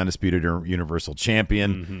could be the undisputed Universal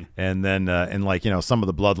Champion. Mm-hmm. And then, some of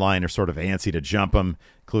the Bloodline are sort of antsy to jump him,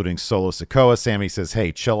 including Solo Sikoa. Sammy says,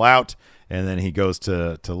 hey, chill out. And then he goes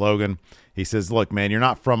to Logan. He says, look, man, you're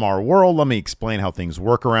not from our world. Let me explain how things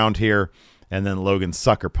work around here. And then Logan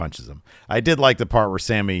sucker punches him. I did like the part where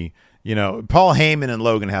Sammy, Paul Heyman and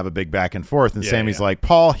Logan have a big back and forth. And Sammy's like,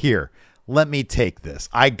 Paul, here, let me take this.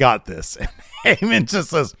 I got this. And Heyman just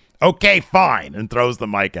says, okay, fine, and throws the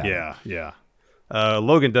mic at him. Yeah.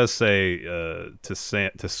 Logan does say to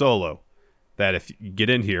Solo that if you get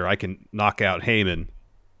in here, I can knock out Heyman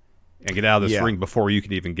and get out of this ring before you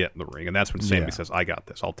can even get in the ring. And that's when Sammy says, I got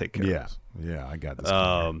this. I'll take care of this. Yeah, I got this.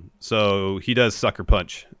 So he does sucker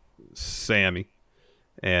punch Sammy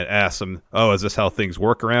and asks him, oh, is this how things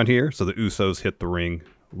work around here? So the Usos hit the ring.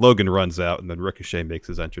 Logan runs out, and then Ricochet makes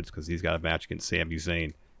his entrance because he's got a match against Sami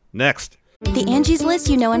Zayn. Next. The Angie's List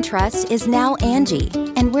you know and trust is now Angie,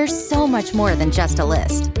 and we're so much more than just a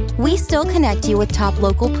list. We still connect you with top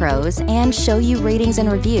local pros and show you ratings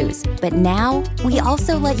and reviews, but now we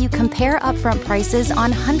also let you compare upfront prices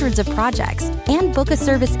on hundreds of projects and book a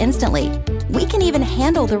service instantly. We can even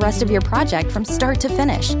handle the rest of your project from start to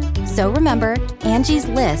finish. So remember, Angie's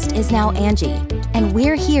List is now Angie, and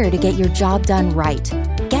we're here to get your job done right.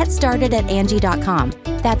 Get started at Angie.com.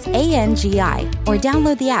 That's ANGI, or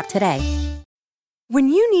download the app today. When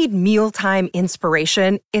you need mealtime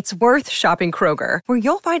inspiration, it's worth shopping Kroger, where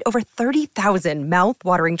you'll find over 30,000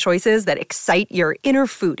 mouth-watering choices that excite your inner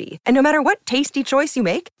foodie. And no matter what tasty choice you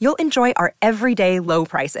make, you'll enjoy our everyday low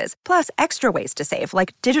prices, plus extra ways to save,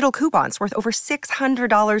 like digital coupons worth over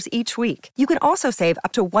 $600 each week. You can also save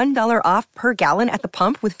up to $1 off per gallon at the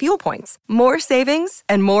pump with fuel points. More savings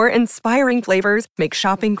and more inspiring flavors make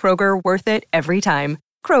shopping Kroger worth it every time.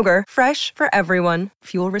 Kroger, fresh for everyone.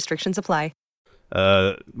 Fuel restrictions apply.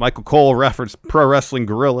 Michael Cole referenced Pro Wrestling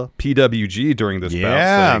Guerrilla, PWG, during this bout.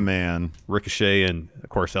 Yeah, man. Ricochet and, of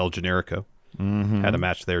course, El Generico had a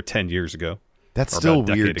match there 10 years ago. That's still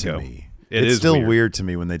weird to me. It's still weird to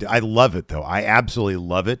me when they do. I love it, though. I absolutely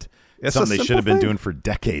love it. It's something they should have been doing for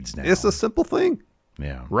decades now. It's a simple thing.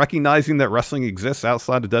 Yeah. Recognizing that wrestling exists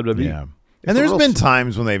outside of WWE. Yeah. And there's been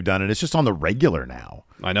times when they've done it. It's just on the regular now.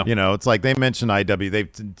 I know. It's like they mentioned IW.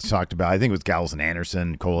 They've talked about, I think it was Gallows and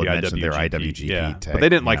Anderson. Cole had mentioned their IWGP tag. But they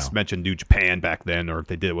didn't mention New Japan back then, or if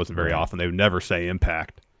they did, it wasn't very often. They would never say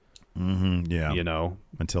Impact. Mm-hmm, yeah.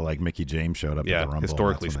 Until like Mickie James showed up at the Rumble.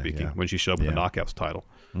 Historically speaking, when she showed up with the Knockouts title.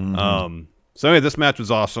 Mm-hmm. So anyway, this match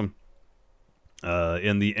was awesome.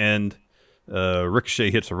 In the end,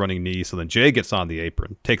 Ricochet hits a running knee, so then Jay gets on the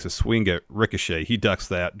apron, takes a swing at Ricochet. He ducks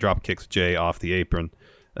that, drop kicks Jay off the apron.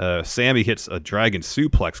 Sammy hits a dragon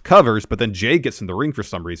suplex, covers, but then Jay gets in the ring for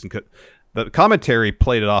some reason. The commentary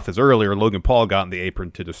played it off as earlier. Logan Paul got in the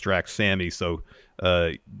apron to distract Sammy, so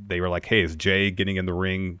they were like, hey, is Jay getting in the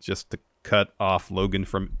ring just to cut off Logan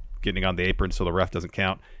from getting on the apron so the ref doesn't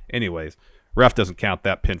count? Anyways, ref doesn't count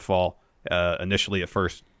that pinfall. Initially at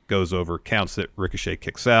first goes over, counts it, Ricochet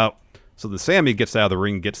kicks out. So the Sammy gets out of the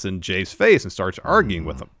ring, gets in Jay's face, and starts arguing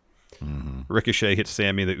with him. Mm-hmm. Ricochet hits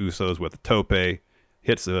Sammy and the Usos with a tope,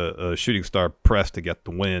 hits a shooting star press to get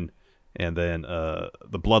the win, and then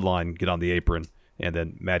the Bloodline get on the apron, and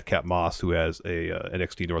then Madcap Moss, who has a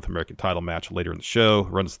NXT North American title match later in the show,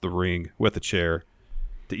 runs the ring with a chair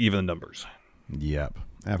to even the numbers. Yep.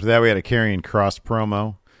 After that, we had a Karrion Kross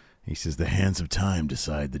promo. He says, the hands of time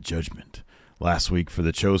decide the judgment. Last week for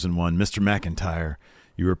the chosen one, Mr. McIntyre,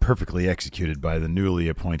 you were perfectly executed by the newly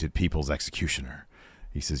appointed People's Executioner.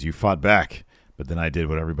 He says, you fought back. But then I did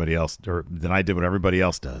what everybody else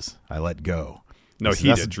does. I let go. No,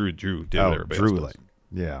 he did. Drew did. Drew,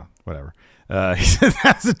 yeah, whatever. He says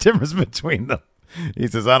that's the difference between them. He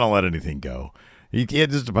says I don't let anything go. He had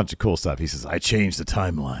just a bunch of cool stuff. He says I change the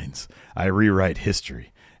timelines. I rewrite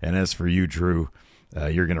history. And as for you, Drew,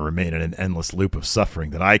 you're going to remain in an endless loop of suffering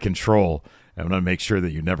that I control. I'm going to make sure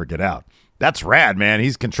that you never get out. That's rad, man.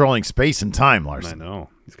 He's controlling space and time, Larson. I know.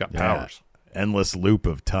 He's got powers. Endless loop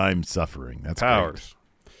of time suffering. That's powers.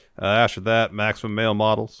 After that, Maximum Male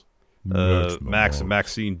Models. Max and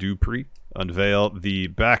Maxine Dupree unveil the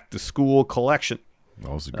back-to-school collection.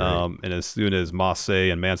 Also great. And as soon as Massey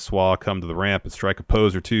and Mansois come to the ramp and strike a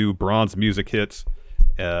pose or two, Braun's music hits.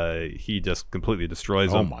 He just completely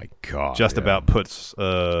destroys him. Oh, my God. Just about puts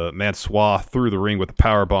Mansois through the ring with a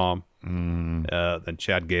power bomb. Then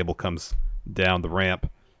Chad Gable comes down the ramp,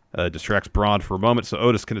 distracts Braun for a moment so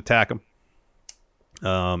Otis can attack him.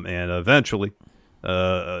 And eventually,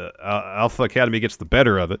 Alpha Academy gets the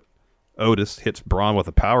better of it. Otis hits Braun with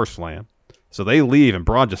a power slam. So they leave, and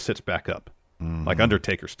Braun just sits back up, like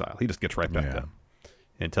Undertaker style. He just gets right back up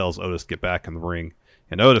and tells Otis to get back in the ring.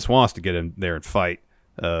 And Otis wants to get in there and fight,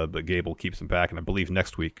 but Gable keeps him back. And I believe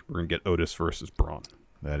next week we're going to get Otis versus Braun.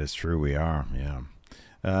 That is true. We are, yeah.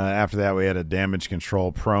 After that, we had a Damage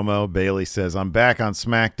Control promo. Bayley says, I'm back on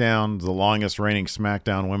SmackDown, the longest reigning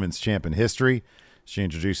SmackDown Women's Champ in history. She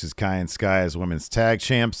introduces Kai and Sky as Women's Tag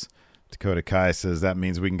Champs. Dakota Kai says that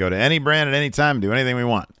means we can go to any brand at any time and do anything we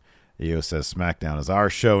want. Io says SmackDown is our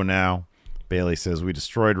show now. Bayley says we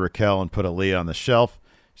destroyed Raquel and put Aaliyah on the shelf.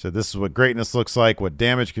 She said this is what greatness looks like. What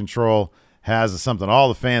Damage Control has is something all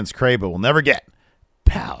the fans crave but will never get.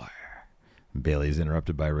 Power. Bayley is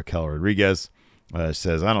interrupted by Raquel Rodriguez. She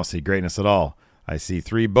says, I don't see greatness at all. I see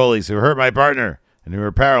 3 bullies who hurt my partner and who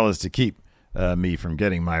are powerless to keep me from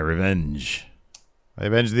getting my revenge. I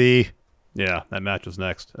avenge thee. Yeah, that match was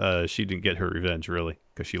next. She didn't get her revenge, really,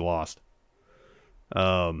 because she lost.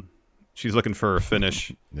 She's looking for a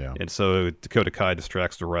finish, and so Dakota Kai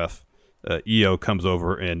distracts the ref. Io comes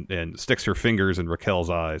over and sticks her fingers in Raquel's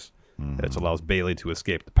eyes. It allows Bayley to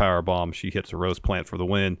escape the powerbomb. She hits a Rose Plant for the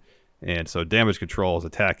win, and so Damage Control is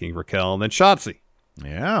attacking Raquel, and then Shotzi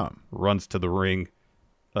runs to the ring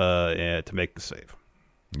to make the save.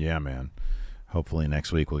 Yeah, man. Hopefully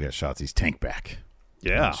next week we'll get Shotzi's tank back.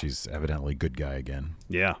 Yeah. She's evidently good guy again.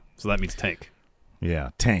 Yeah, so that means tank. Yeah,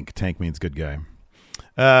 tank. Tank means good guy.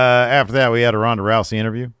 After that, we had a Ronda Rousey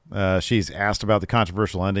interview. She's asked about the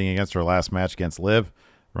controversial ending against her last match against Liv.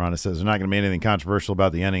 Ronda says there's not going to be anything controversial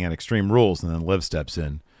about the ending at Extreme Rules, and then Liv steps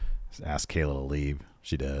in, asks Kayla to leave.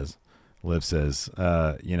 She does. Liv says,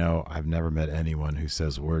 I've never met anyone who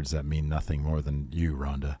says words that mean nothing more than you,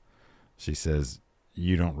 Ronda. She says,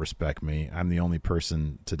 you don't respect me. I'm the only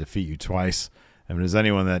person to defeat you twice. And if there's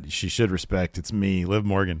anyone that she should respect, it's me, Liv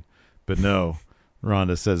Morgan. But no,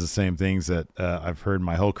 Ronda says the same things that I've heard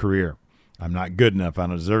my whole career. I'm not good enough. I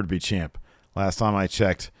don't deserve to be champ. Last time I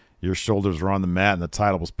checked, your shoulders were on the mat and the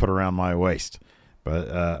title was put around my waist.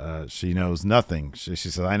 But she knows nothing. She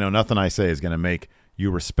says, I know nothing I say is going to make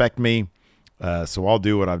you respect me. So I'll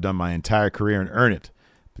do what I've done my entire career and earn it.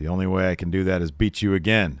 The only way I can do that is beat you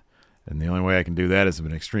again. And the only way I can do that is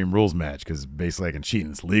an Extreme Rules match because basically I can cheat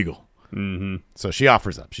and it's legal. Mm-hmm. So she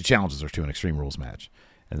offers up. She challenges her to an Extreme Rules match.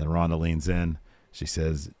 And then Ronda leans in. She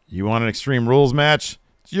says, you want an Extreme Rules match?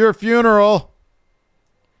 It's your funeral.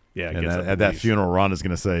 Yeah. And at that funeral, Ronda's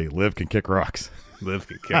going to say, Liv can kick rocks. Liv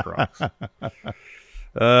can kick rocks.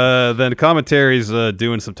 Then commentary's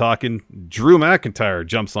doing some talking. Drew McIntyre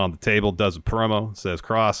jumps on the table, does a promo, says,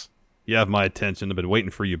 Cross, you have my attention. I've been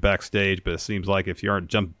waiting for you backstage, but it seems like if you aren't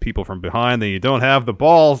jumping people from behind, then you don't have the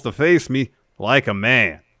balls to face me like a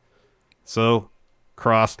man. So,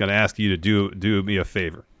 Cross, going to ask you to do me a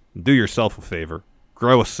favor. Do yourself a favor.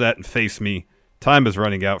 Grow a set and face me. Time is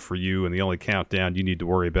running out for you, and the only countdown you need to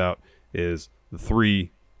worry about is the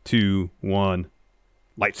 3, 2, 1,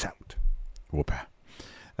 lights out. Whoop.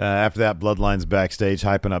 After that, Bloodline's backstage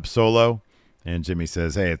hyping up Solo, and Jimmy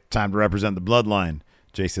says, hey, it's time to represent the Bloodline.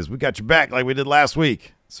 Jay says, we got your back like we did last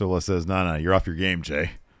week. Solo says, no, you're off your game,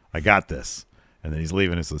 Jay. I got this. And then he's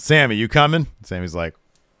leaving and says, Sammy, you coming? Sammy's like,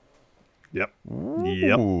 Yep.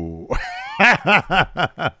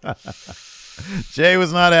 Jay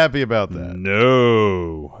was not happy about that.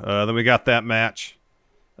 No. Then we got that match.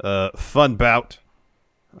 Fun bout.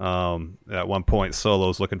 At one point,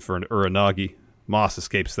 Solo's looking for an Uranagi. Moss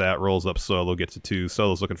escapes that, rolls up Solo, gets a 2.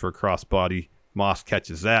 Solo's looking for a crossbody. Moss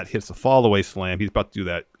catches that, hits a fallaway slam. He's about to do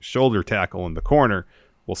that shoulder tackle in the corner.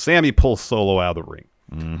 Well, Sammy pulls Solo out of the ring.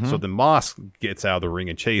 Mm-hmm. So then Moss gets out of the ring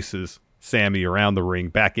and chases Sammy around the ring,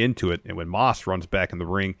 back into it. And when Moss runs back in the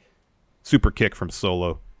ring, super kick from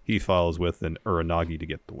Solo. He follows with an Uranagi to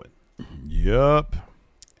get the win. Yup.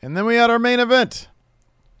 And then we had our main event.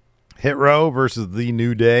 Hit Row versus The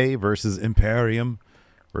New Day versus Imperium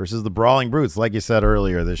versus the Brawling Brutes. Like you said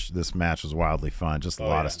earlier, this match was wildly fun. Just a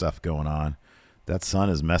lot of stuff going on. That sun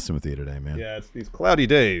is messing with you today, man. Yeah, it's these cloudy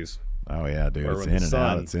days. Oh, yeah, dude. It's in and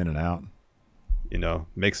sun, out. It's in and out.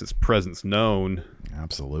 Makes its presence known.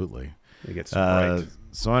 Absolutely. It gets right.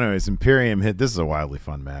 So anyways, Imperium hit. This is a wildly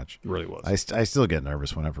fun match. It really was. I still get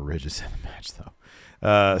nervous whenever Ridge is in the match,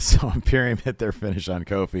 though. So Imperium hit their finish on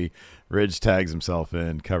Kofi. Ridge tags himself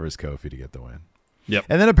in, covers Kofi to get the win. Yep.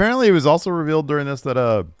 And then apparently it was also revealed during this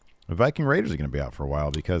that Viking Raiders are going to be out for a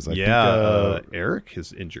while because I think Eric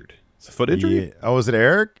is injured. It's a foot injury? Yeah. Oh, was it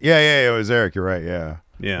Eric? Yeah, it was Eric. You're right, yeah.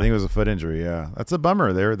 Yeah. I think it was a foot injury, yeah. That's a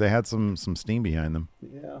bummer. They had some steam behind them.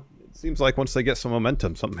 Yeah. It seems like once they get some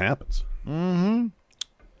momentum, something happens. Mm-hmm.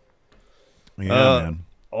 Yeah, man.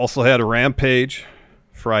 Also had a Rampage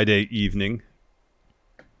Friday evening.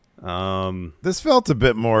 This felt a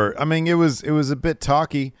bit more. I mean, it was a bit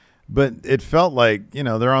talky, but it felt like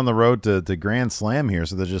they're on the road to Grand Slam here,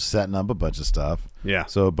 so they're just setting up a bunch of stuff. Yeah.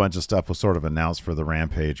 So a bunch of stuff was sort of announced for the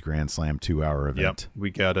Rampage Grand Slam 2-hour event. Yep.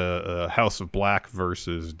 We got a House of Black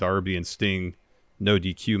versus Darby and Sting no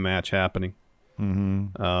DQ match happening.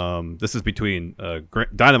 Mm-hmm. This is between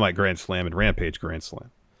Dynamite Grand Slam and Rampage Grand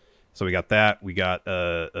Slam. So we got that. We got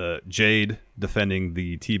Jade defending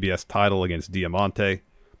the TBS title against Diamante.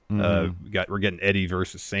 We're getting Eddie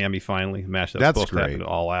versus Sammy finally. A match that's supposed to happen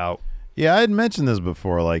All Out. Yeah, I had mentioned this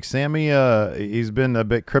before. Like Sammy, he's been a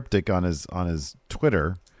bit cryptic on his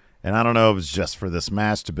Twitter, and I don't know if it's just for this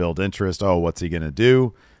match to build interest. Oh, what's he gonna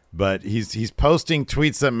do? But he's posting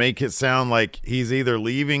tweets that make it sound like he's either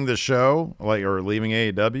leaving the show, or leaving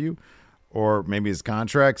AEW, or maybe his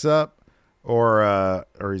contract's up, or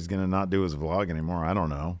he's gonna not do his vlog anymore. I don't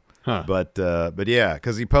know. Huh. But yeah,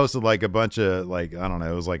 because he posted like a bunch of I don't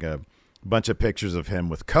know, it was like a bunch of pictures of him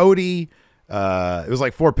with Cody. It was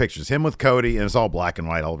like 4 pictures, him with Cody, and it's all black and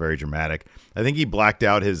white, all very dramatic. I think he blacked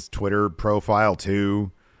out his Twitter profile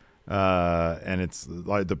too, and it's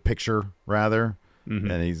like the picture rather,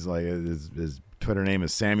 and he's like his Twitter name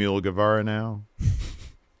is Samuel Guevara now.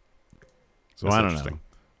 So That's I don't know.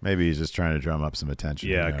 Maybe he's just trying to drum up some attention.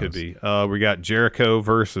 Yeah, it could be. We got Jericho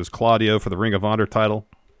versus Claudio for the Ring of Honor title.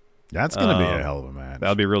 That's going to be a hell of a match.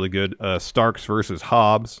 That'll be really good. Starks versus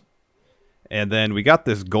Hobbs. And then we got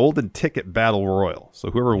this golden ticket battle royal.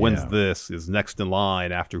 So whoever wins this is next in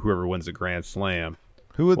line after whoever wins the Grand Slam.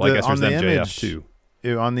 I guess there's MJF too.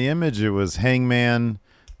 On the image, it was Hangman,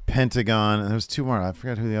 Pentagon, and there was 2 more. I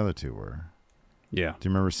forgot who the other 2 were. Yeah. Do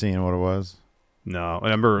you remember seeing what it was? No, I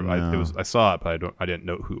remember. I saw it, but I didn't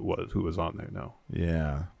know who it was. Who was on there? No.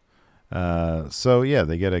 Yeah. So yeah,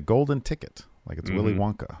 they get a golden ticket, like it's Willy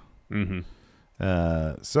Wonka. Mm-hmm.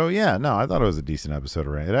 So yeah, no, I thought it was a decent episode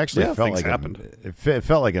of Rain. It actually felt like it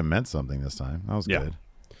felt like it meant something this time. That was good.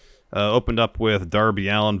 Opened up with Darby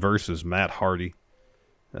Allin versus Matt Hardy.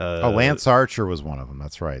 Lance Archer was one of them.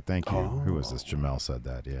 That's right. Thank you. Who was this? Jamel said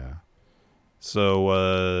that. Yeah.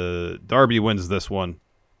 So Darby wins this one.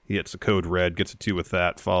 He hits the code red, gets a 2 with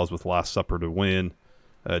that, follows with Last Supper to win.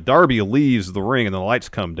 Darby leaves the ring and the lights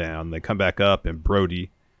come down. They come back up and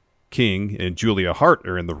Brody King and Julia Hart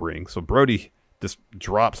are in the ring. So Brody just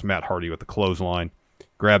drops Matt Hardy with the clothesline,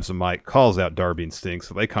 grabs the mic, calls out Darby and Sting.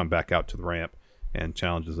 So they come back out to the ramp and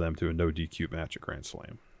challenges them to a no DQ match at Grand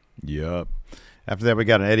Slam. Yep. After that, we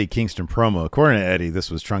got an Eddie Kingston promo. According to Eddie, this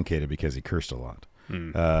was truncated because he cursed a lot.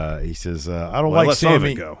 He says, I don't like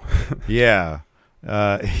Sammy. Go. Yeah.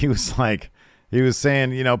 He was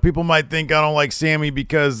saying, people might think I don't like Sammy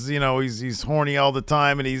because, he's horny all the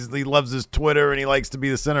time and he loves his Twitter and he likes to be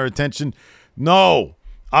the center of attention. No,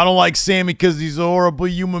 I don't like Sammy because he's a horrible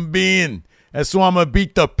human being. And so I'm going to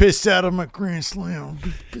beat the piss out of my Grand Slam.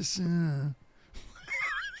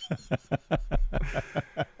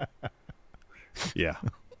 Yeah.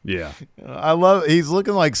 Yeah. I love he's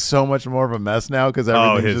looking like so much more of a mess now because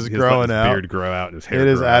everything's just growing his out. Beard grow out and his hair. It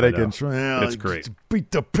is out of control. It's great. Beat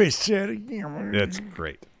the piss out of you. It's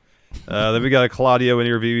great. Then we got a Claudio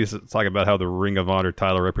interview. He's talking about how the Ring of Honor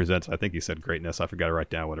title represents. I think he said greatness. I forgot to write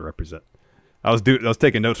down what it represents. I was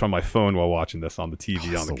taking notes on my phone while watching this on the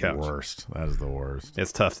TV on the couch. That is the worst.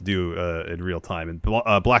 It's tough to do in real time. And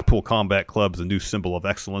Blackpool Combat Club is a new symbol of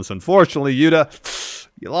excellence. Unfortunately, Yuta,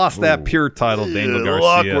 you lost that pure title, Daniel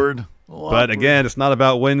Garcia. Awkward. But again, it's not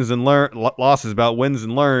about wins and losses. About wins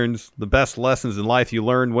and learns. The best lessons in life you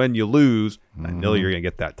learn when you lose. I know you're going to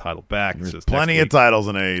get that title back. There's plenty of titles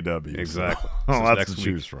in AEW. Exactly. So lots to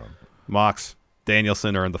choose from. Mox,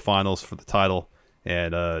 Danielson are in the finals for the title.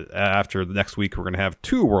 And after the next week, we're going to have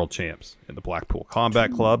 2 world champs in the Blackpool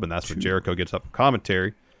Combat Club. And that's when Jericho gets up in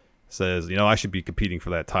commentary. Says, I should be competing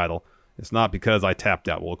for that title. It's not because I tapped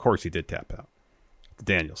out. Well, of course he did tap out.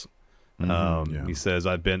 Danielson. He says,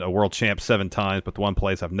 I've been a world champ 7 times, but the one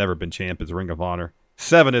place I've never been champ is Ring of Honor.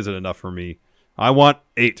 7 isn't enough for me. I want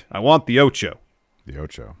 8. I want the Ocho. The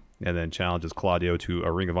Ocho. And then challenges Claudio to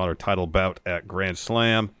a Ring of Honor title bout at Grand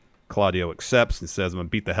Slam. Claudio accepts and says, I'm going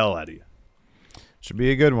to beat the hell out of you. Should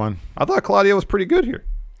be a good one. I thought Claudio was pretty good here.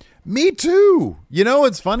 Me too. You know,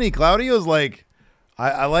 it's funny. Claudio's like,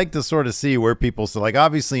 I like to sort of see where people, so like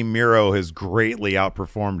obviously Miro has greatly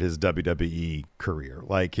outperformed his WWE career.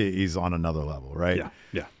 Like he's on another level, right?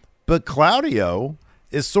 Yeah. But Claudio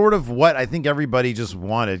is sort of what I think everybody just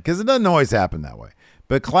wanted, because it doesn't always happen that way.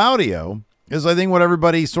 But Claudio is, I think, what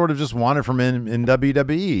everybody sort of just wanted from him in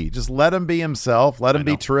WWE. Just let him be himself. Let him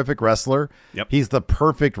be a terrific wrestler. Yep. He's the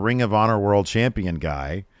perfect Ring of Honor World Champion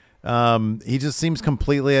guy. He just seems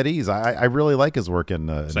completely at ease. I really like his work in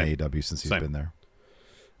AEW since he's been there.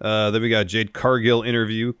 Then we got Jade Cargill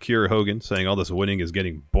interview. Kiera Hogan saying all this winning is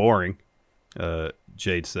getting boring.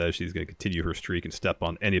 Jade says she's going to continue her streak and step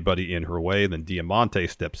on anybody in her way. Then Diamante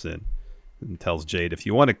steps in and tells Jade, if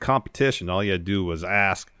you wanted competition, all you had to do was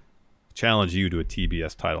ask, challenge you to a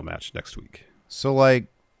TBS title match next week. So, like,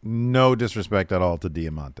 no disrespect at all to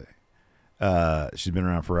Diamante. She's been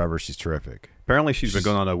around forever. She's terrific. Apparently, she's been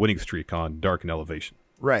going on a winning streak on Dark and Elevation.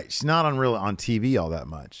 Right. She's not on TV all that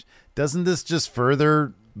much. Doesn't this just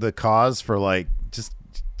further the cause for, like, just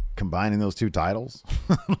combining those two titles?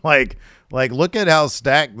 like look at how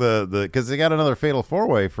stacked the because they got another fatal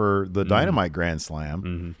 4-way for the Dynamite Grand Slam.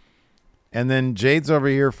 Mm-hmm. And then Jade's over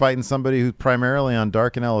here fighting somebody who's primarily on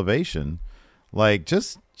Dark and Elevation. Like,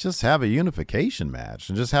 just have a unification match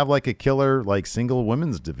and just have like a killer like single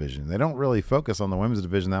women's division. They don't really focus on the women's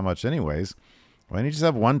division that much anyways. Why don't you just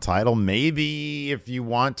have one title? Maybe if you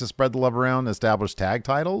want to spread the love around, establish tag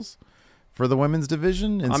titles for the women's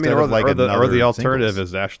division instead of like another the alternative singles.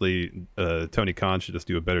 is actually Tony Khan should just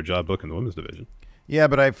do a better job booking the women's division. Yeah,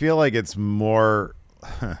 but I feel like it's more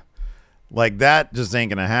like that just ain't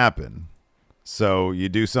going to happen. So you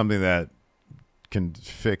do something that can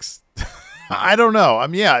fix. I don't know.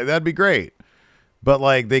 Yeah, that'd be great. But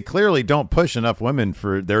like they clearly don't push enough women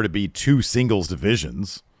for there to be two singles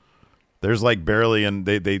divisions. There's like barely, and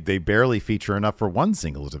they barely feature enough for one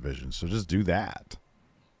singles division. So just do that.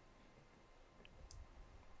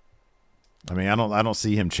 I mean, I don't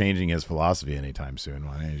see him changing his philosophy anytime soon.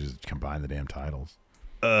 Why don't you just combine the damn titles?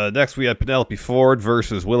 Next, we had Penelope Ford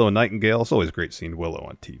versus Willow Nightingale. It's always great seeing Willow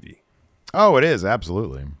on TV. Oh, it is.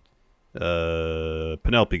 Absolutely.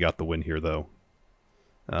 Penelope got the win here, though.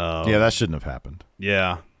 Yeah, that shouldn't have happened.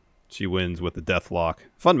 Yeah. She wins with the Deathlock.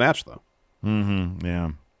 Fun match, though.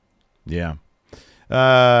 Mm-hmm. Yeah.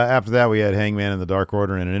 After that, we had Hangman and the Dark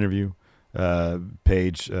Order in an interview.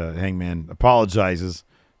 Hangman apologizes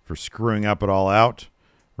for screwing up it all out.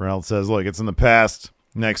 Reynolds says, look, it's in the past.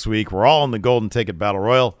 Next week, we're all in the Golden Ticket Battle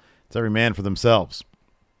Royal. It's every man for themselves.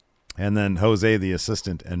 And then Jose, the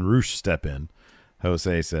assistant, and Roosh step in.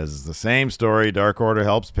 Jose says, it's the same story. Dark Order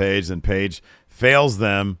helps Paige, and Paige fails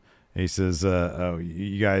them. He says,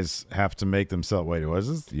 you guys have to make themselves. Wait, what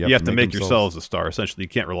is this? You have to make yourselves a star. Essentially, you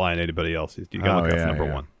can't rely on anybody else. You got to look out for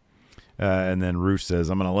number one. And then Roosh says,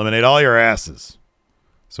 I'm going to eliminate all your asses.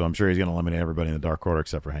 So I'm sure he's going to eliminate everybody in the Dark Order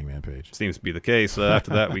except for Hangman Page. Seems to be the case.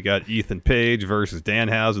 After that, we got Ethan Page versus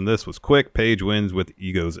Danhausen. This was quick. Page wins with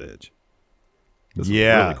Ego's Edge. This was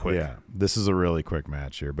really quick. Yeah. This is a really quick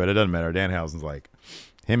match here, but it doesn't matter. Danhausen's like,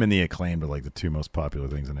 him and the Acclaimed are like the two most popular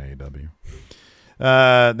things in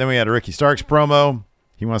AEW. Then we had a Ricky Starks promo.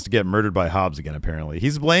 He wants to get murdered by Hobbs again, apparently.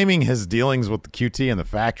 He's blaming his dealings with the QT and the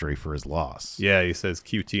Factory for his loss. Yeah, he says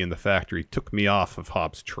QT and the Factory took me off of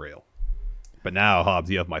Hobbs' trail. But now,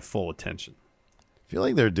 Hobbs, you have my full attention. I feel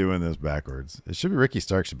like they're doing this backwards. It should be Ricky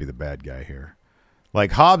Starks should be the bad guy here.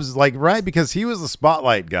 Like Hobbs, like, right? Because he was the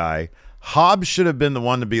spotlight guy. Hobbs should have been the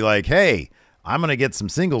one to be like, hey, I'm going to get some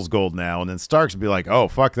singles gold now. And then Starks would be like, oh,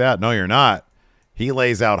 fuck that. No, you're not. He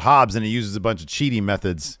lays out Hobbs and he uses a bunch of cheating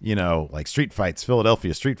methods, like street fights,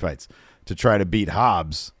 Philadelphia street fights, to try to beat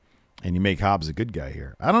Hobbs. And you make Hobbs a good guy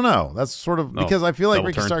here. I don't know. That's sort of because I feel like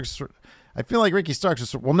Ricky Starks. I feel like Ricky Starks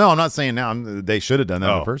is. Well, no, I'm not saying now. They should have done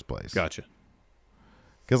that in the first place. Gotcha.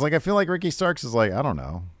 Because I feel like Ricky Starks is like, I don't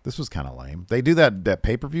know. This was kind of lame. They do that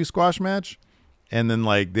pay-per-view squash match. And then,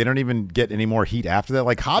 they don't even get any more heat after that.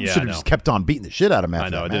 Like, Hobbs should have just kept on beating the shit out of him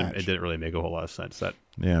after that match. It didn't really make a whole lot of sense. That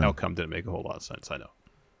outcome didn't make a whole lot of sense, I know.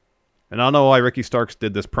 And I don't know why Ricky Starks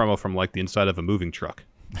did this promo from, the inside of a moving truck.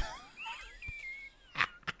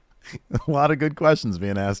 A lot of good questions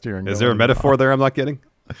being asked here. Is there a metaphor there I'm not getting?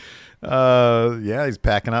 Yeah, he's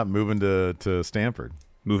packing up, moving to Stanford.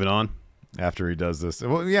 Moving on? After he does this.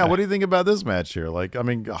 Well, yeah, what do you think about this match here?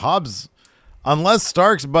 Hobbs... Unless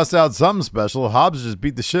Starks busts out something special, Hobbs just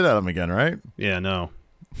beat the shit out of him again, right? Yeah, no.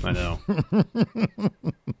 I know.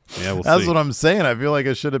 Yeah, we'll see. That's what I'm saying. I feel like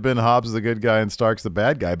it should have been Hobbs the good guy and Starks the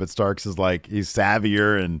bad guy, but Starks is he's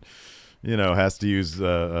savvier and, has to use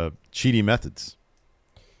cheaty methods.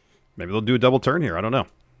 Maybe they'll do a double turn here. I don't know.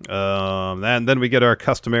 And then we get our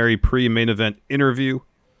customary pre-main event interview.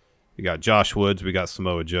 We got Josh Woods. We got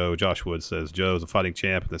Samoa Joe. Josh Woods says Joe's a fighting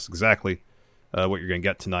champ. That's exactly what you're going to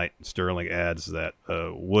get tonight. Sterling adds that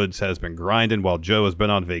Woods has been grinding while Joe has been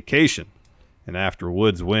on vacation. And after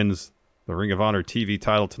Woods wins the Ring of Honor TV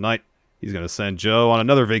title tonight, he's going to send Joe on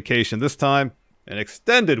another vacation, this time an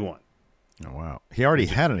extended one. Oh, wow. He already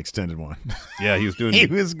had an extended one. Yeah, he was doing He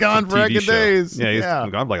was gone for TV a days. Yeah, he's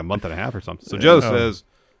gone for like a month and a half or something. So Joe says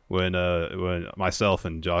when myself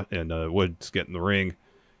and Woods get in the ring,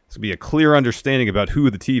 it's going to be a clear understanding about who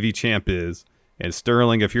the TV champ is. And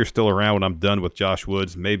Sterling, if you're still around when I'm done with Josh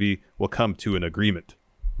Woods, maybe we'll come to an agreement.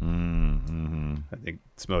 Mm-hmm. I think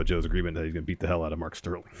Samoa Joe's agreement that he's going to beat the hell out of Mark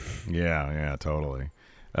Sterling. Yeah, totally.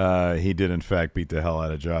 He did, in fact, beat the hell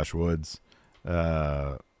out of Josh Woods.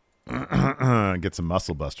 Get some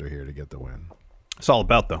muscle buster here to get the win. It's all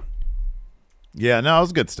about, though. Yeah, no, it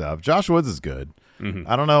was good stuff. Josh Woods is good. Mm-hmm.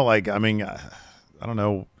 I don't know, I don't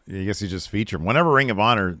know. I guess you just feature him. Whenever Ring of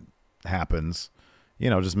Honor happens,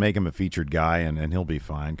 just make him a featured guy and he'll be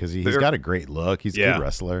fine because he's got a great look. He's a good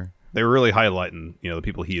wrestler. They were really highlighting, the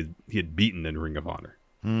people he had beaten in Ring of Honor.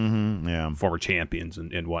 Mm-hmm, yeah. Former champions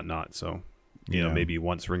and whatnot. So, maybe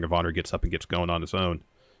once Ring of Honor gets up and gets going on its own,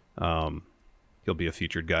 he'll be a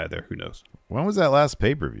featured guy there. Who knows? When was that last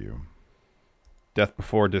pay-per-view? Death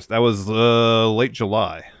Before That was late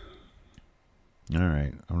July. All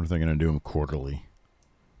right. I wonder if they're going to do them quarterly.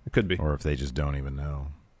 It could be. Or if they just don't even know.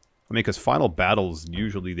 I mean, because Final Battle is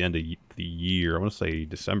usually the end of the year. I want to say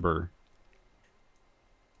December.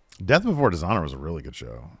 Death Before Dishonor was a really good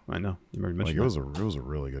show. I know. You already mentioned it was a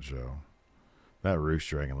really good show. That Roosh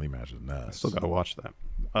Dragon Lee match is nuts. I still got to watch that.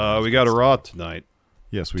 We got a Raw tonight.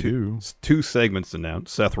 Yes, we do. Two segments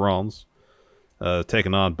announced. Seth Rollins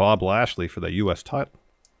taking on Bob Lashley for the U.S. title.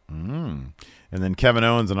 And then Kevin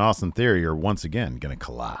Owens and Austin Theory are once again going to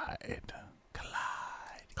collide.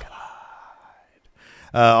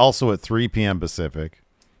 Also at 3 p.m. Pacific,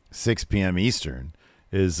 6 p.m. Eastern,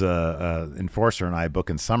 is Enforcer and I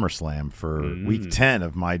booking SummerSlam for week 10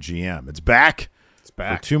 of my GM. It's back.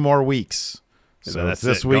 For 2 more weeks. So that's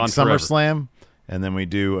this week SummerSlam, and then we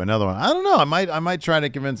do another one. I don't know. I might try to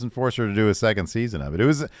convince Enforcer to do a second season of it. It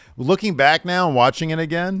was looking back now and watching it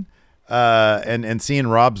again, and seeing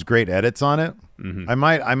Rob's great edits on it. Mm-hmm.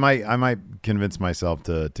 I might convince myself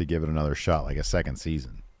to give it another shot, like a second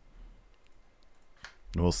season.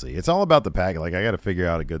 We'll see. It's all about the package. Like, I got to figure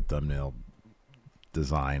out a good thumbnail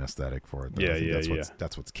design aesthetic for it.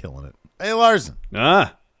 That's what's killing it. Hey, Larson.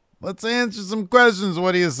 Let's answer some questions.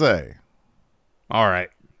 What do you say? All right.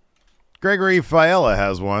 Gregory Fiella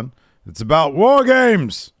has one. It's about War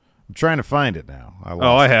Games. I'm trying to find it now.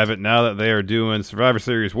 I have it now that they are doing Survivor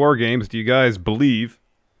Series War Games. Do you guys believe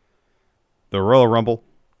the Royal Rumble,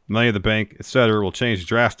 Money in the Bank, etc., will change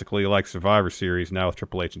drastically like Survivor Series now with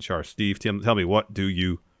Triple H in charge? Steve, tell me, what do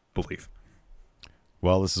you believe?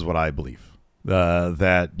 Well, this is what I believe.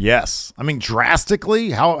 That yes, I mean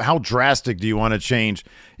drastically. How drastic do you want to change?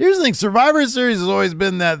 Here's the thing: Survivor Series has always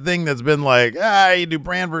been that thing that's been like, you do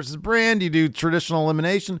brand versus brand, you do traditional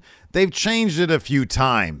elimination. They've changed it a few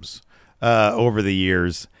times over the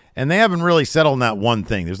years, and they haven't really settled on that one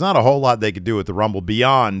thing. There's not a whole lot they could do with the Rumble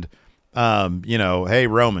beyond, hey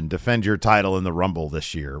Roman, defend your title in the Rumble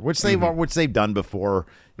this year, which they've done before.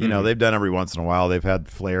 You know, they've done every once in a while. They've had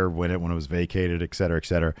Flair win it when it was vacated, et cetera, et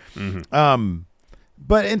cetera.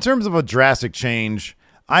 But in terms of a drastic change,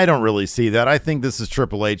 I don't really see that. I think this is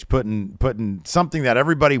Triple H putting something that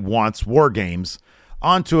everybody wants, War Games,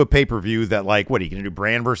 onto a pay-per-view that, like, what, are you going to do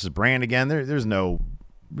brand versus brand again? There's no,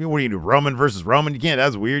 what do you do, Roman versus Roman? You can't,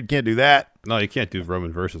 that's weird. You can't do that. No, you can't do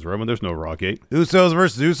Roman versus Roman. There's no Rawgate. Usos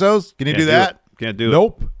versus Usos? Can you do that? Can't do it.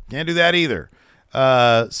 Nope. Can't do that either.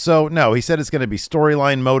 So no, he said it's going to be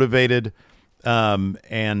storyline motivated. And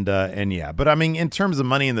yeah, but I mean, in terms of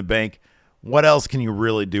Money in the Bank, what else can you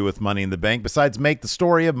really do with Money in the Bank besides make the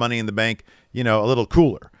story of Money in the Bank, a little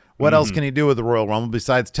cooler? What else can you do with the Royal Rumble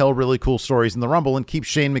besides tell really cool stories in the Rumble and keep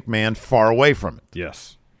Shane McMahon far away from it?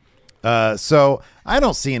 Yes. So I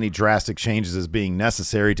don't see any drastic changes as being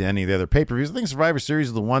necessary to any of the other pay-per-views. I think Survivor Series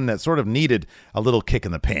is the one that sort of needed a little kick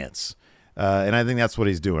in the pants. And I think that's what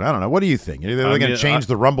he's doing. I don't know. What do you think? Are they going to change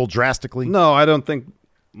the Rumble drastically? No, I don't think,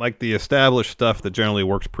 like the established stuff that generally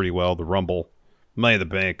works pretty well, the Rumble, Money in the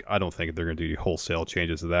Bank, I don't think they're going to do wholesale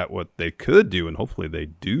changes to that. What they could do, and hopefully they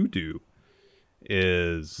do,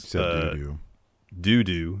 is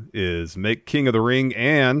is make King of the Ring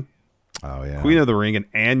and Queen of the Ring an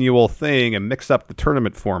annual thing and mix up the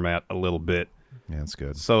tournament format a little bit. Yeah, that's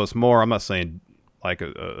good. So it's more, I'm not saying like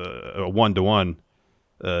a one-to-one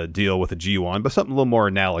deal with a G1, but something a little more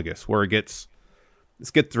analogous where it gets Let's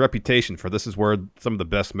get the reputation for this is where some of the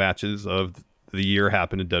best matches of the year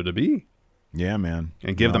happen in WWE. Yeah, man.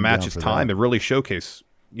 And give the matches time and really showcase,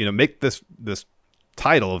 make this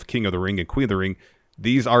title of King of the Ring and Queen of the Ring.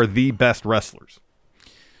 These are the best wrestlers.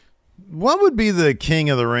 What would be the King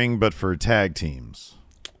of the Ring but for tag teams?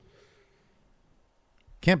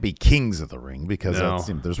 Can't be Kings of the Ring because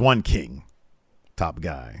there's one king, top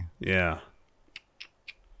guy. Yeah.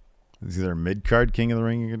 Is there a mid-card King of the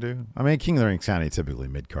Ring you can do? I mean, King of the Ring's kind of typically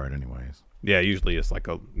mid-card anyways. Yeah, usually it's like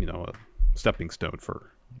a stepping stone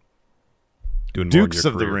for doing Dukes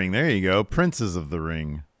more of the Ring. There you go. Princes of the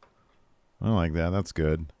Ring. I like that. That's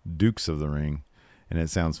good. Dukes of the Ring. And it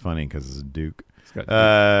sounds funny because it's a Duke.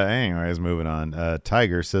 Anyways, moving on.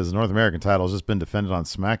 Tiger says the North American title has just been defended on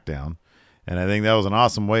SmackDown. And I think that was an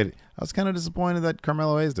awesome way. I was kind of disappointed that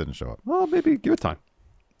Carmelo Hayes didn't show up. Well, maybe give it time.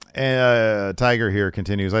 Tiger here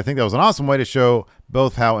continues. I think that was an awesome way to show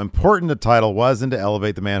both how important the title was and to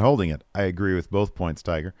elevate the man holding it. I agree with both points,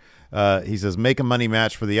 Tiger. He says, make a money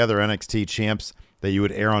match for the other NXT champs that you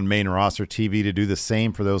would air on main roster TV to do the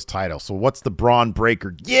same for those titles. So what's the Braun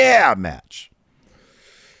Breaker match?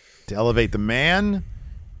 To elevate the man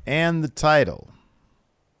and the title.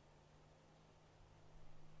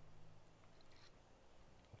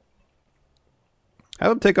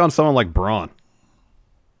 Have him take on someone like Braun.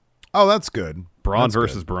 Oh, that's good. Braun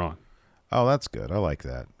versus Braun. Oh, that's good. I like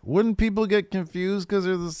that. Wouldn't people get confused because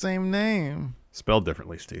they're the same name? Spelled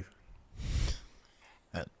differently, Steve.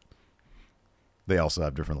 They also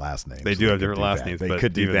have different last names. They do have different last names. They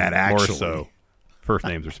could do that actually. More so, first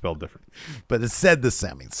names are spelled different. But it's said the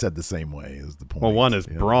same. It's said the same way is the point. Well, one is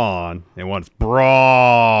Braun and one's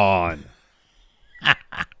Braun.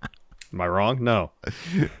 Am I wrong? No.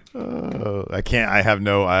 I can't. I have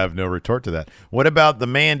no retort to that. What about the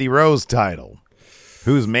Mandy Rose title?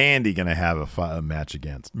 Who's Mandy going to have a match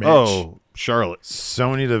against? Charlotte.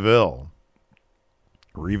 Sonya Deville.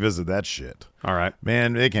 Revisit that shit. All right.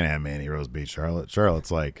 Man, they can't have Mandy Rose beat Charlotte.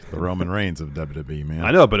 Charlotte's like the Roman Reigns of WWE, man.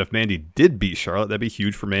 I know, but if Mandy did beat Charlotte, that'd be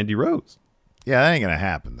huge for Mandy Rose. Yeah, that ain't going to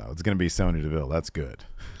happen, though. It's going to be Sonya Deville. That's good.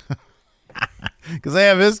 Because they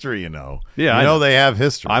have history, Yeah, I know they have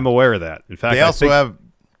history. I'm aware of that. In fact, they also have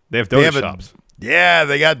donut shops. Yeah,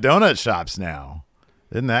 they got donut shops now.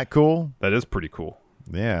 Isn't that cool? That is pretty cool.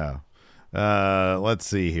 Yeah. Let's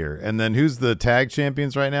see here. And then who's the tag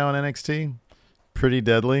champions right now in NXT? Pretty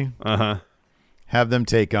Deadly. Uh-huh. Have them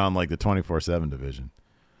take on like the 24/7 division.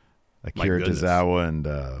 Akira Tozawa and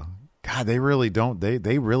God, they really don't.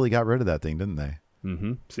 They really got rid of that thing, didn't they?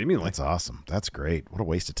 Mm-hmm. Seemingly. That's awesome. That's great. What a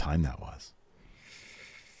waste of time that was.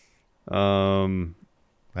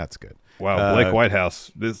 That's good. Wow, Blake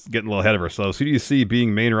Whitehouse. This is getting a little ahead of ourselves. Who do you see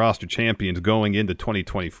being main roster champions going into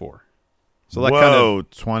 2024? So that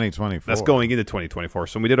 2024. That's going into 2024.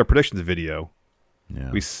 So when we did our predictions video,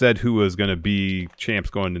 we said who was going to be champs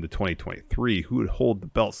going into 2023. Who would hold the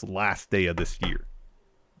belts the last day of this year?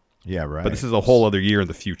 Yeah, right. But this is a whole other year in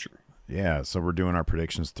the future. Yeah, so we're doing our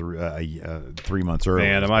predictions 3 months early.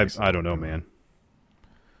 Man, I don't know, man.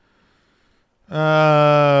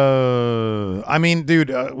 I mean,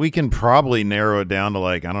 dude, we can probably narrow it down to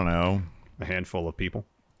like, I don't know, a handful of people.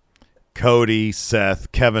 Cody,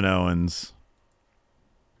 Seth, Kevin Owens.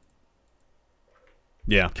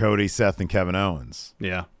 Yeah. Cody, Seth, and Kevin Owens.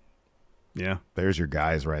 Yeah. Yeah. There's your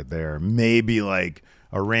guys right there. Maybe like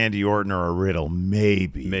a Randy Orton or a Riddle.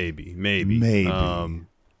 Maybe.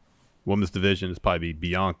 Women's division is probably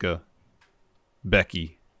Bianca,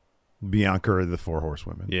 Becky. Bianca or the 4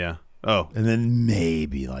 Horsewomen. Yeah. Oh. And then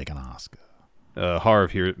maybe like an Asuka.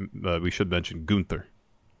 Harv here, we should mention Gunther.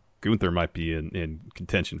 Gunther might be in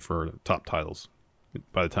contention for top titles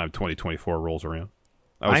by the time 2024 rolls around.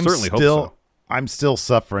 I would certainly hope so. I'm still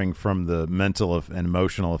suffering from the mental and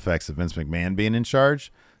emotional effects of Vince McMahon being in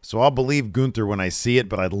charge. So I'll believe Gunther when I see it,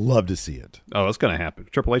 but I'd love to see it. Oh, it's going to happen.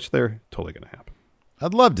 Triple H there, totally going to happen.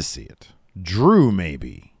 I'd love to see it. Drew,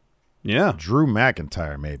 maybe. Yeah. Drew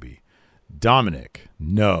McIntyre, maybe. Dominic,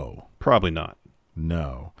 no. Probably not.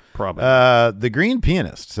 No. Probably. The Green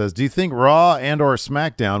Pianist says, do you think Raw and or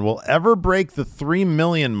SmackDown will ever break the 3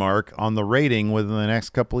 million mark on the rating within the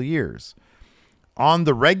next couple of years? On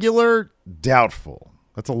the regular, doubtful.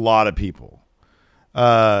 That's a lot of people.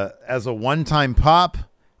 As a one-time pop,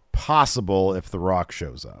 possible if The Rock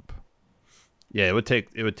shows up. Yeah, it would take.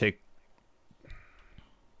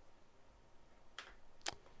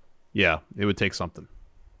 Yeah, it would take something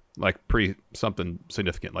like something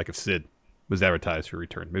significant, like if Sid was advertised for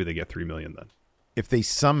return, maybe they get 3 million then. If they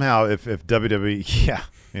somehow, if WWE,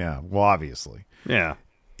 yeah, well, obviously, yeah.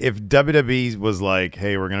 If WWE was like,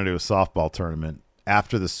 hey, we're going to do a softball tournament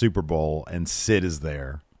after the Super Bowl and Sid is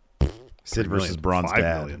there, Sid versus Braun's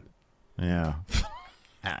dad. Yeah.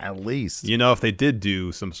 At least. You know, if they did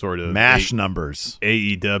do some sort of MASH numbers,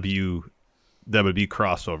 AEW WWE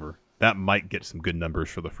crossover, that might get some good numbers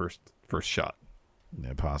for the first shot.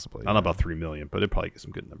 Yeah, possibly. I don't know about 3 million, but it'd probably get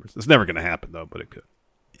some good numbers. It's never going to happen though, but it could.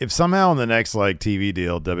 If somehow in the next like TV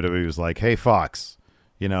deal, WWE was like, "Hey Fox,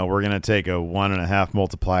 you know, we're going to take a 1.5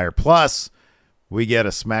 multiplier plus we get a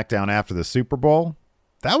SmackDown after the Super Bowl,"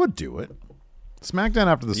 that would do it. SmackDown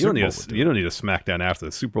after the Super Bowl. You don't need a SmackDown after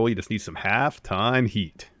the Super Bowl. You just need some halftime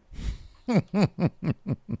heat.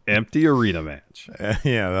 Empty arena match.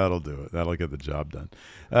 Yeah, that'll do it. That'll get the job done.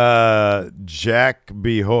 Jack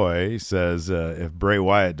B. Hoy says, if Bray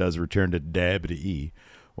Wyatt does return to WWE,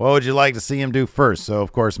 what would you like to see him do first? So,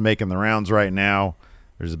 of course, making the rounds right now.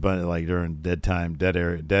 There's a bunch like during dead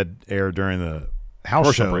air during the house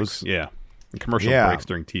commercial shows. Breaks, yeah. And commercial breaks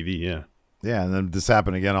during TV, yeah. Yeah, and then this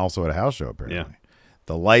happened again also at a house show, apparently. Yeah.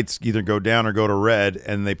 The lights either go down or go to red,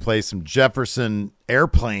 and they play some Jefferson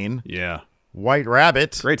Airplane. Yeah. White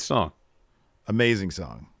Rabbit. Great song. Amazing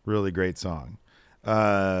song. Really great song.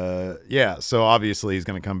 Yeah, so obviously he's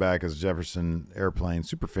going to come back as Jefferson Airplane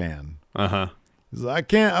super fan. Uh-huh. He's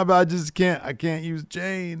like, I can't use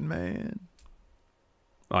Jane, man.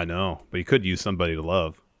 I know, but you could use Somebody to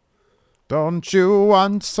Love. Don't you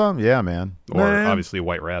want some? Yeah, man. Or man. obviously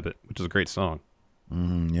White Rabbit, which is a great song.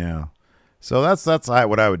 Yeah. So that's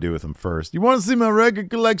what I would do with him first. You want to see my record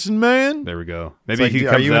collection, man? There we go. Maybe like, he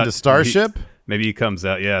are comes you out, into Starship? Maybe he comes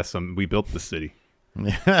out. Yeah, We Built the City.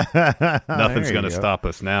 Nothing's going to stop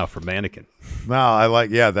us now for Mannequin. No,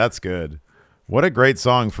 that's good. What a great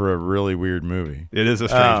song for a really weird movie. It is a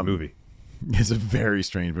strange movie. It's a very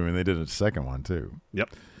strange movie. They did a second one too.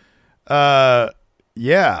 Yep.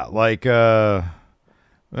 Yeah, like they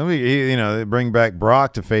bring back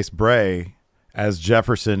Brock to face Bray as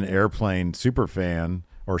Jefferson Airplane super fan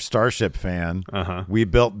or Starship fan. Uh-huh. We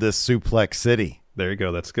built this Suplex City. There you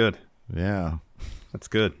go. That's good. Yeah. That's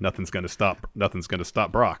good. Nothing's going to stop Brock. Nothing's going to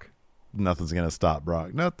stop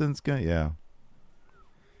Brock. Yeah.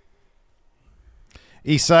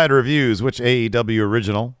 Eastside Reviews, which AEW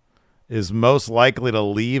original is most likely to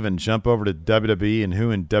leave and jump over to WWE, and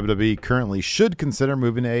who in WWE currently should consider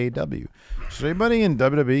moving to AEW? Should anybody in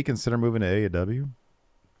WWE consider moving to AEW?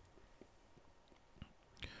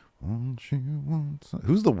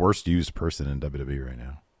 Who's the worst used person in WWE right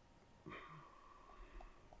now?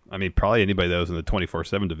 I mean, probably anybody that was in the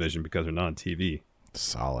 24/7 division because they're not on TV.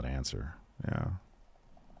 Solid answer. Yeah.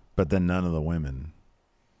 But then none of the women.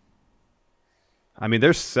 I mean,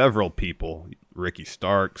 there's several people. Ricky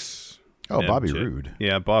Starks. Oh, Bobby Roode.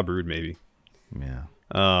 Yeah, Bob Roode maybe. Yeah.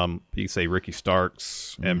 You could say Ricky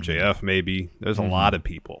Starks, MJF maybe. There's a lot of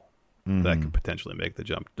people that could potentially make the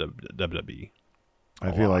jump to WWE.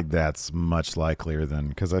 I feel like that's much likelier than,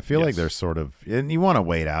 because I feel like they're sort of, and you want to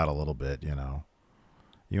wait out a little bit, you know.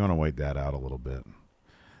 You want to wait that out a little bit.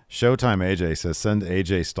 Showtime AJ says, send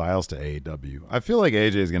AJ Styles to AEW. I feel like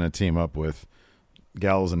AJ is going to team up with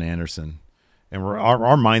Gallows and Anderson. And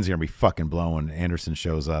our minds are going to be fucking blown when Anderson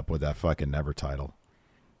shows up with that fucking Never title.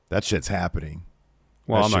 That shit's happening.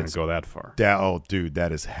 Well, I'm not going to go that far. Oh, dude,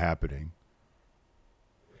 that is happening.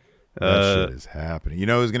 That shit is happening. You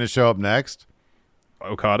know who's going to show up next?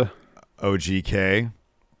 Okada. OGK.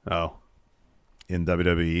 Oh. In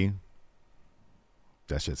WWE.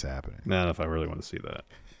 That shit's happening. I don't know if I really want to see that.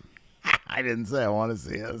 I didn't say I want to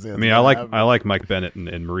see it. I mean, I like Mike Bennett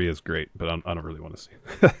and Maria's great, but I don't really want to see it.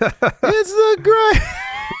 It's the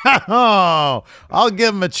great. Oh, I'll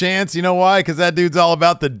give him a chance. You know why? Because that dude's all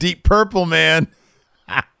about the Deep Purple, man.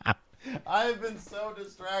 I've been so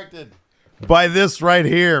distracted by this right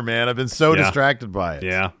here, man. I've been so distracted by it.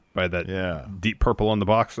 Yeah, by that Deep Purple on the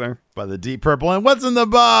box there. By the Deep Purple. And what's in the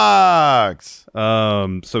box?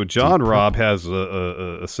 So John Robb has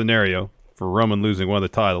a scenario for Roman losing one of the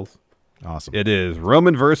titles. Awesome. It is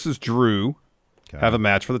Roman versus Drew. Have a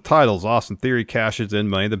match for the titles. Austin Theory cashes in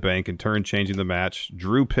Money in the Bank, in turn changing the match.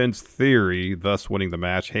 Drew pins Theory, thus winning the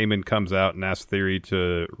match. Heyman comes out and asks Theory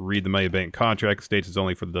to read the Money in the Bank contract. States it's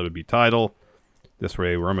only for the WWE title. This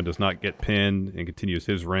way, Roman does not get pinned and continues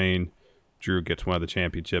his reign. Drew gets one of the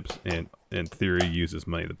championships, and Theory uses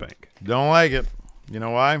Money in the Bank. Don't like it. You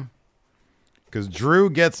know why? Because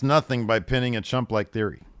Drew gets nothing by pinning a chump like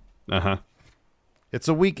Theory. Uh-huh. It's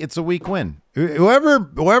a weak win.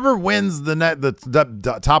 Whoever wins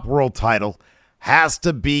the top world title has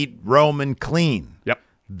to beat Roman clean. Yep.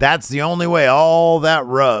 That's the only way. All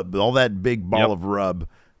that big ball of rub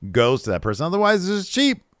goes to that person. Otherwise, it's just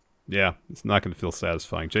cheap. Yeah, it's not going to feel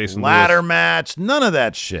satisfying. Jason Ladder Lewis, match, none of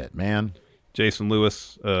that shit, man. Jason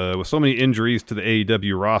Lewis, with so many injuries to the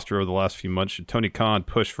AEW roster over the last few months, should Tony Khan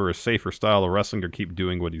push for a safer style of wrestling or keep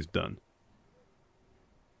doing what he's done?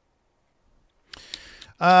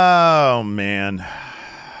 Oh, man.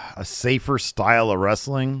 A safer style of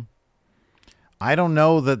wrestling? I don't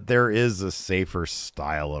know that there is a safer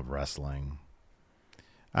style of wrestling.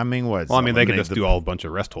 I mean, what? Well, I mean, they could just do all a bunch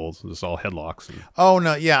of rest holds, just all headlocks. And... Oh,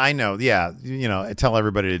 no. Yeah, I know. Yeah. You know, tell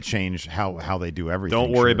everybody to change how they do everything.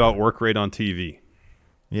 Don't worry about work rate on TV.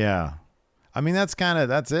 Yeah. I mean, that's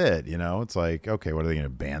it. You know, it's like, okay, what are they going to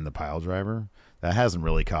ban the pile driver? That hasn't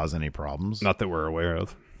really caused any problems. Not that we're aware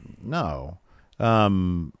of. No.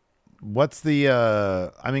 What's the,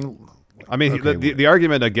 okay, the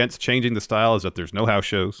argument against changing the style is that there's no house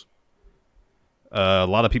shows. A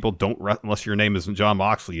lot of people don't, unless your name isn't John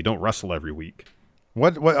Moxley, you don't wrestle every week.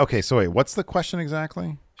 What? Okay, so wait, what's the question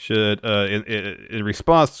exactly? Should, in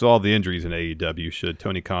response to all the injuries in AEW, should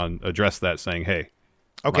Tony Khan address that, saying, "Hey,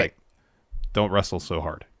 okay, Mike, don't wrestle so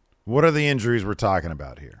hard"? What are the injuries we're talking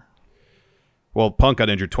about here? Well, Punk got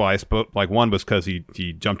injured twice, but like one was because he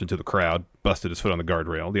jumped into the crowd, busted his foot on the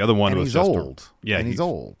guardrail. The other one was he's just old. He's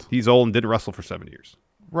old. He's old and didn't wrestle for 7 years.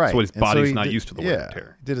 Right. So his body's not used to the wear and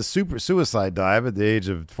tear. Did a suicide dive at the age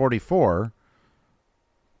of 44.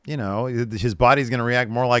 You know, his body's going to react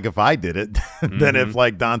more like if I did it than if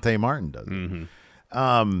like Dante Martin does it.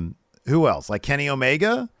 Who else? Like Kenny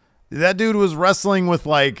Omega? That dude was wrestling with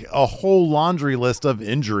like a whole laundry list of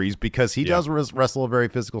injuries because he does wrestle a very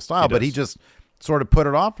physical style, but he just sort of put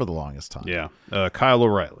it off for the longest time. Yeah. Kyle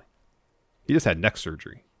O'Reilly. He just had neck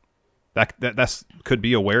surgery. That's could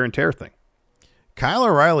be a wear and tear thing. Kyle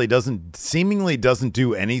O'Reilly seemingly doesn't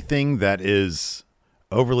do anything that is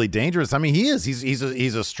overly dangerous. I mean, he is. He's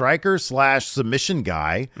a striker / submission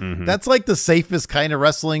guy. That's like the safest kind of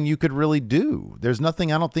wrestling you could really do. There's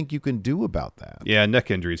nothing I don't think you can do about that. Yeah,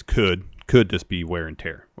 neck injuries could just be wear and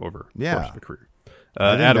tear over the course of the career.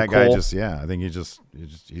 I think Adam that guy Cole, I think he's just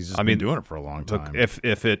been doing it for a long time. Look,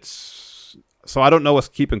 if it's so, I don't know what's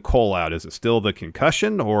keeping Cole out. Is it still the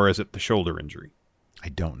concussion or is it the shoulder injury? I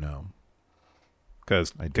don't know.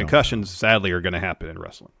 Because concussions, sadly, are going to happen in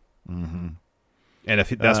wrestling. And if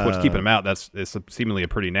that's what's keeping him out, it's seemingly a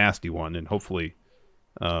pretty nasty one, and hopefully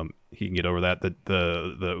he can get over that.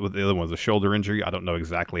 The other one's a shoulder injury. I don't know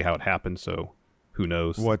exactly how it happened, so who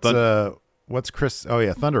knows? What's Chris? Oh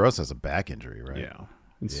yeah, Thunder Rosa has a back injury, right? Yeah.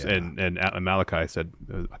 And Malachi said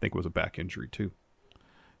I think it was a back injury too.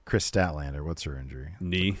 Chris Statlander, what's her injury?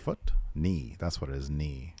 Knee. Foot? Knee. That's what it is.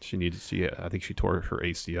 Knee. She needed to see it. I think she tore her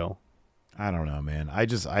ACL. I don't know, man. I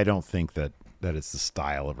don't think that it's the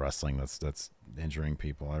style of wrestling that's injuring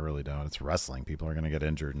people. I really don't. It's wrestling. People are going to get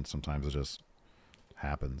injured, and sometimes it just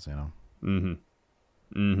happens, you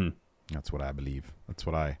know? That's what I believe.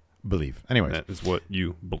 Anyways. That is what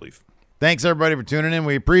you believe. Thanks, everybody, for tuning in.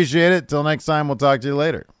 We appreciate it. Till next time, we'll talk to you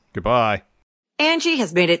later. Goodbye. Angie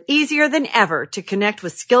has made it easier than ever to connect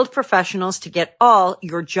with skilled professionals to get all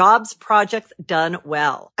your jobs projects done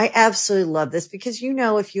well. I absolutely love this because, you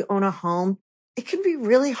know, if you own a home, it can be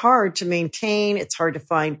really hard to maintain. It's hard to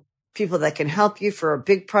find people that can help you for a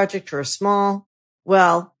big project or a small.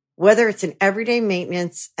 Well, whether it's in everyday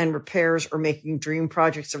maintenance and repairs or making dream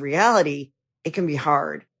projects a reality, it can be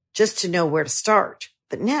hard just to know where to start.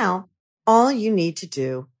 But now all you need to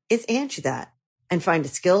do is Angie that and find a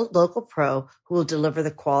skilled local pro who will deliver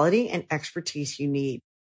the quality and expertise you need.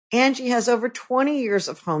 Angie has over 20 years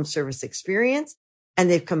of home service experience, and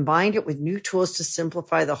they've combined it with new tools to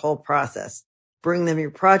simplify the whole process. Bring them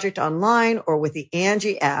your project online or with the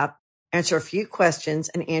Angie app, answer a few questions,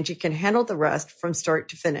 and Angie can handle the rest from start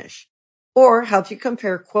to finish. Or help you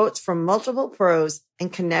compare quotes from multiple pros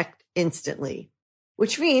and connect instantly,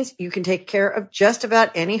 which means you can take care of just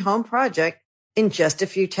about any home project in just a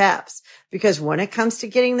few taps. Because when it comes to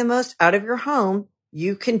getting the most out of your home,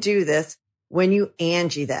 you can do this when you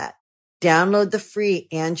Angie that. Download the free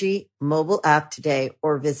Angie mobile app today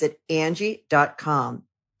or visit Angie.com.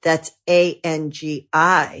 That's ANGI.com.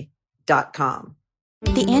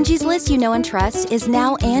 The Angie's List you know and trust is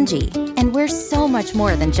now Angie, and we're so much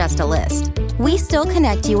more than just a list. We still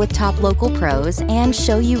connect you with top local pros and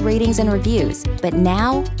show you ratings and reviews, but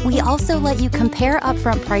now we also let you compare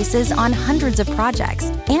upfront prices on hundreds of projects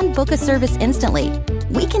and book a service instantly.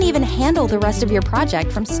 We can even handle the rest of your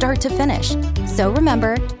project from start to finish. So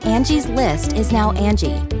remember, Angie's List is now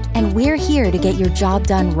Angie, and we're here to get your job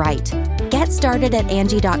done right. Get started at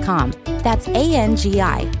Angie.com. That's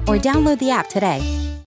ANGI, or download the app today.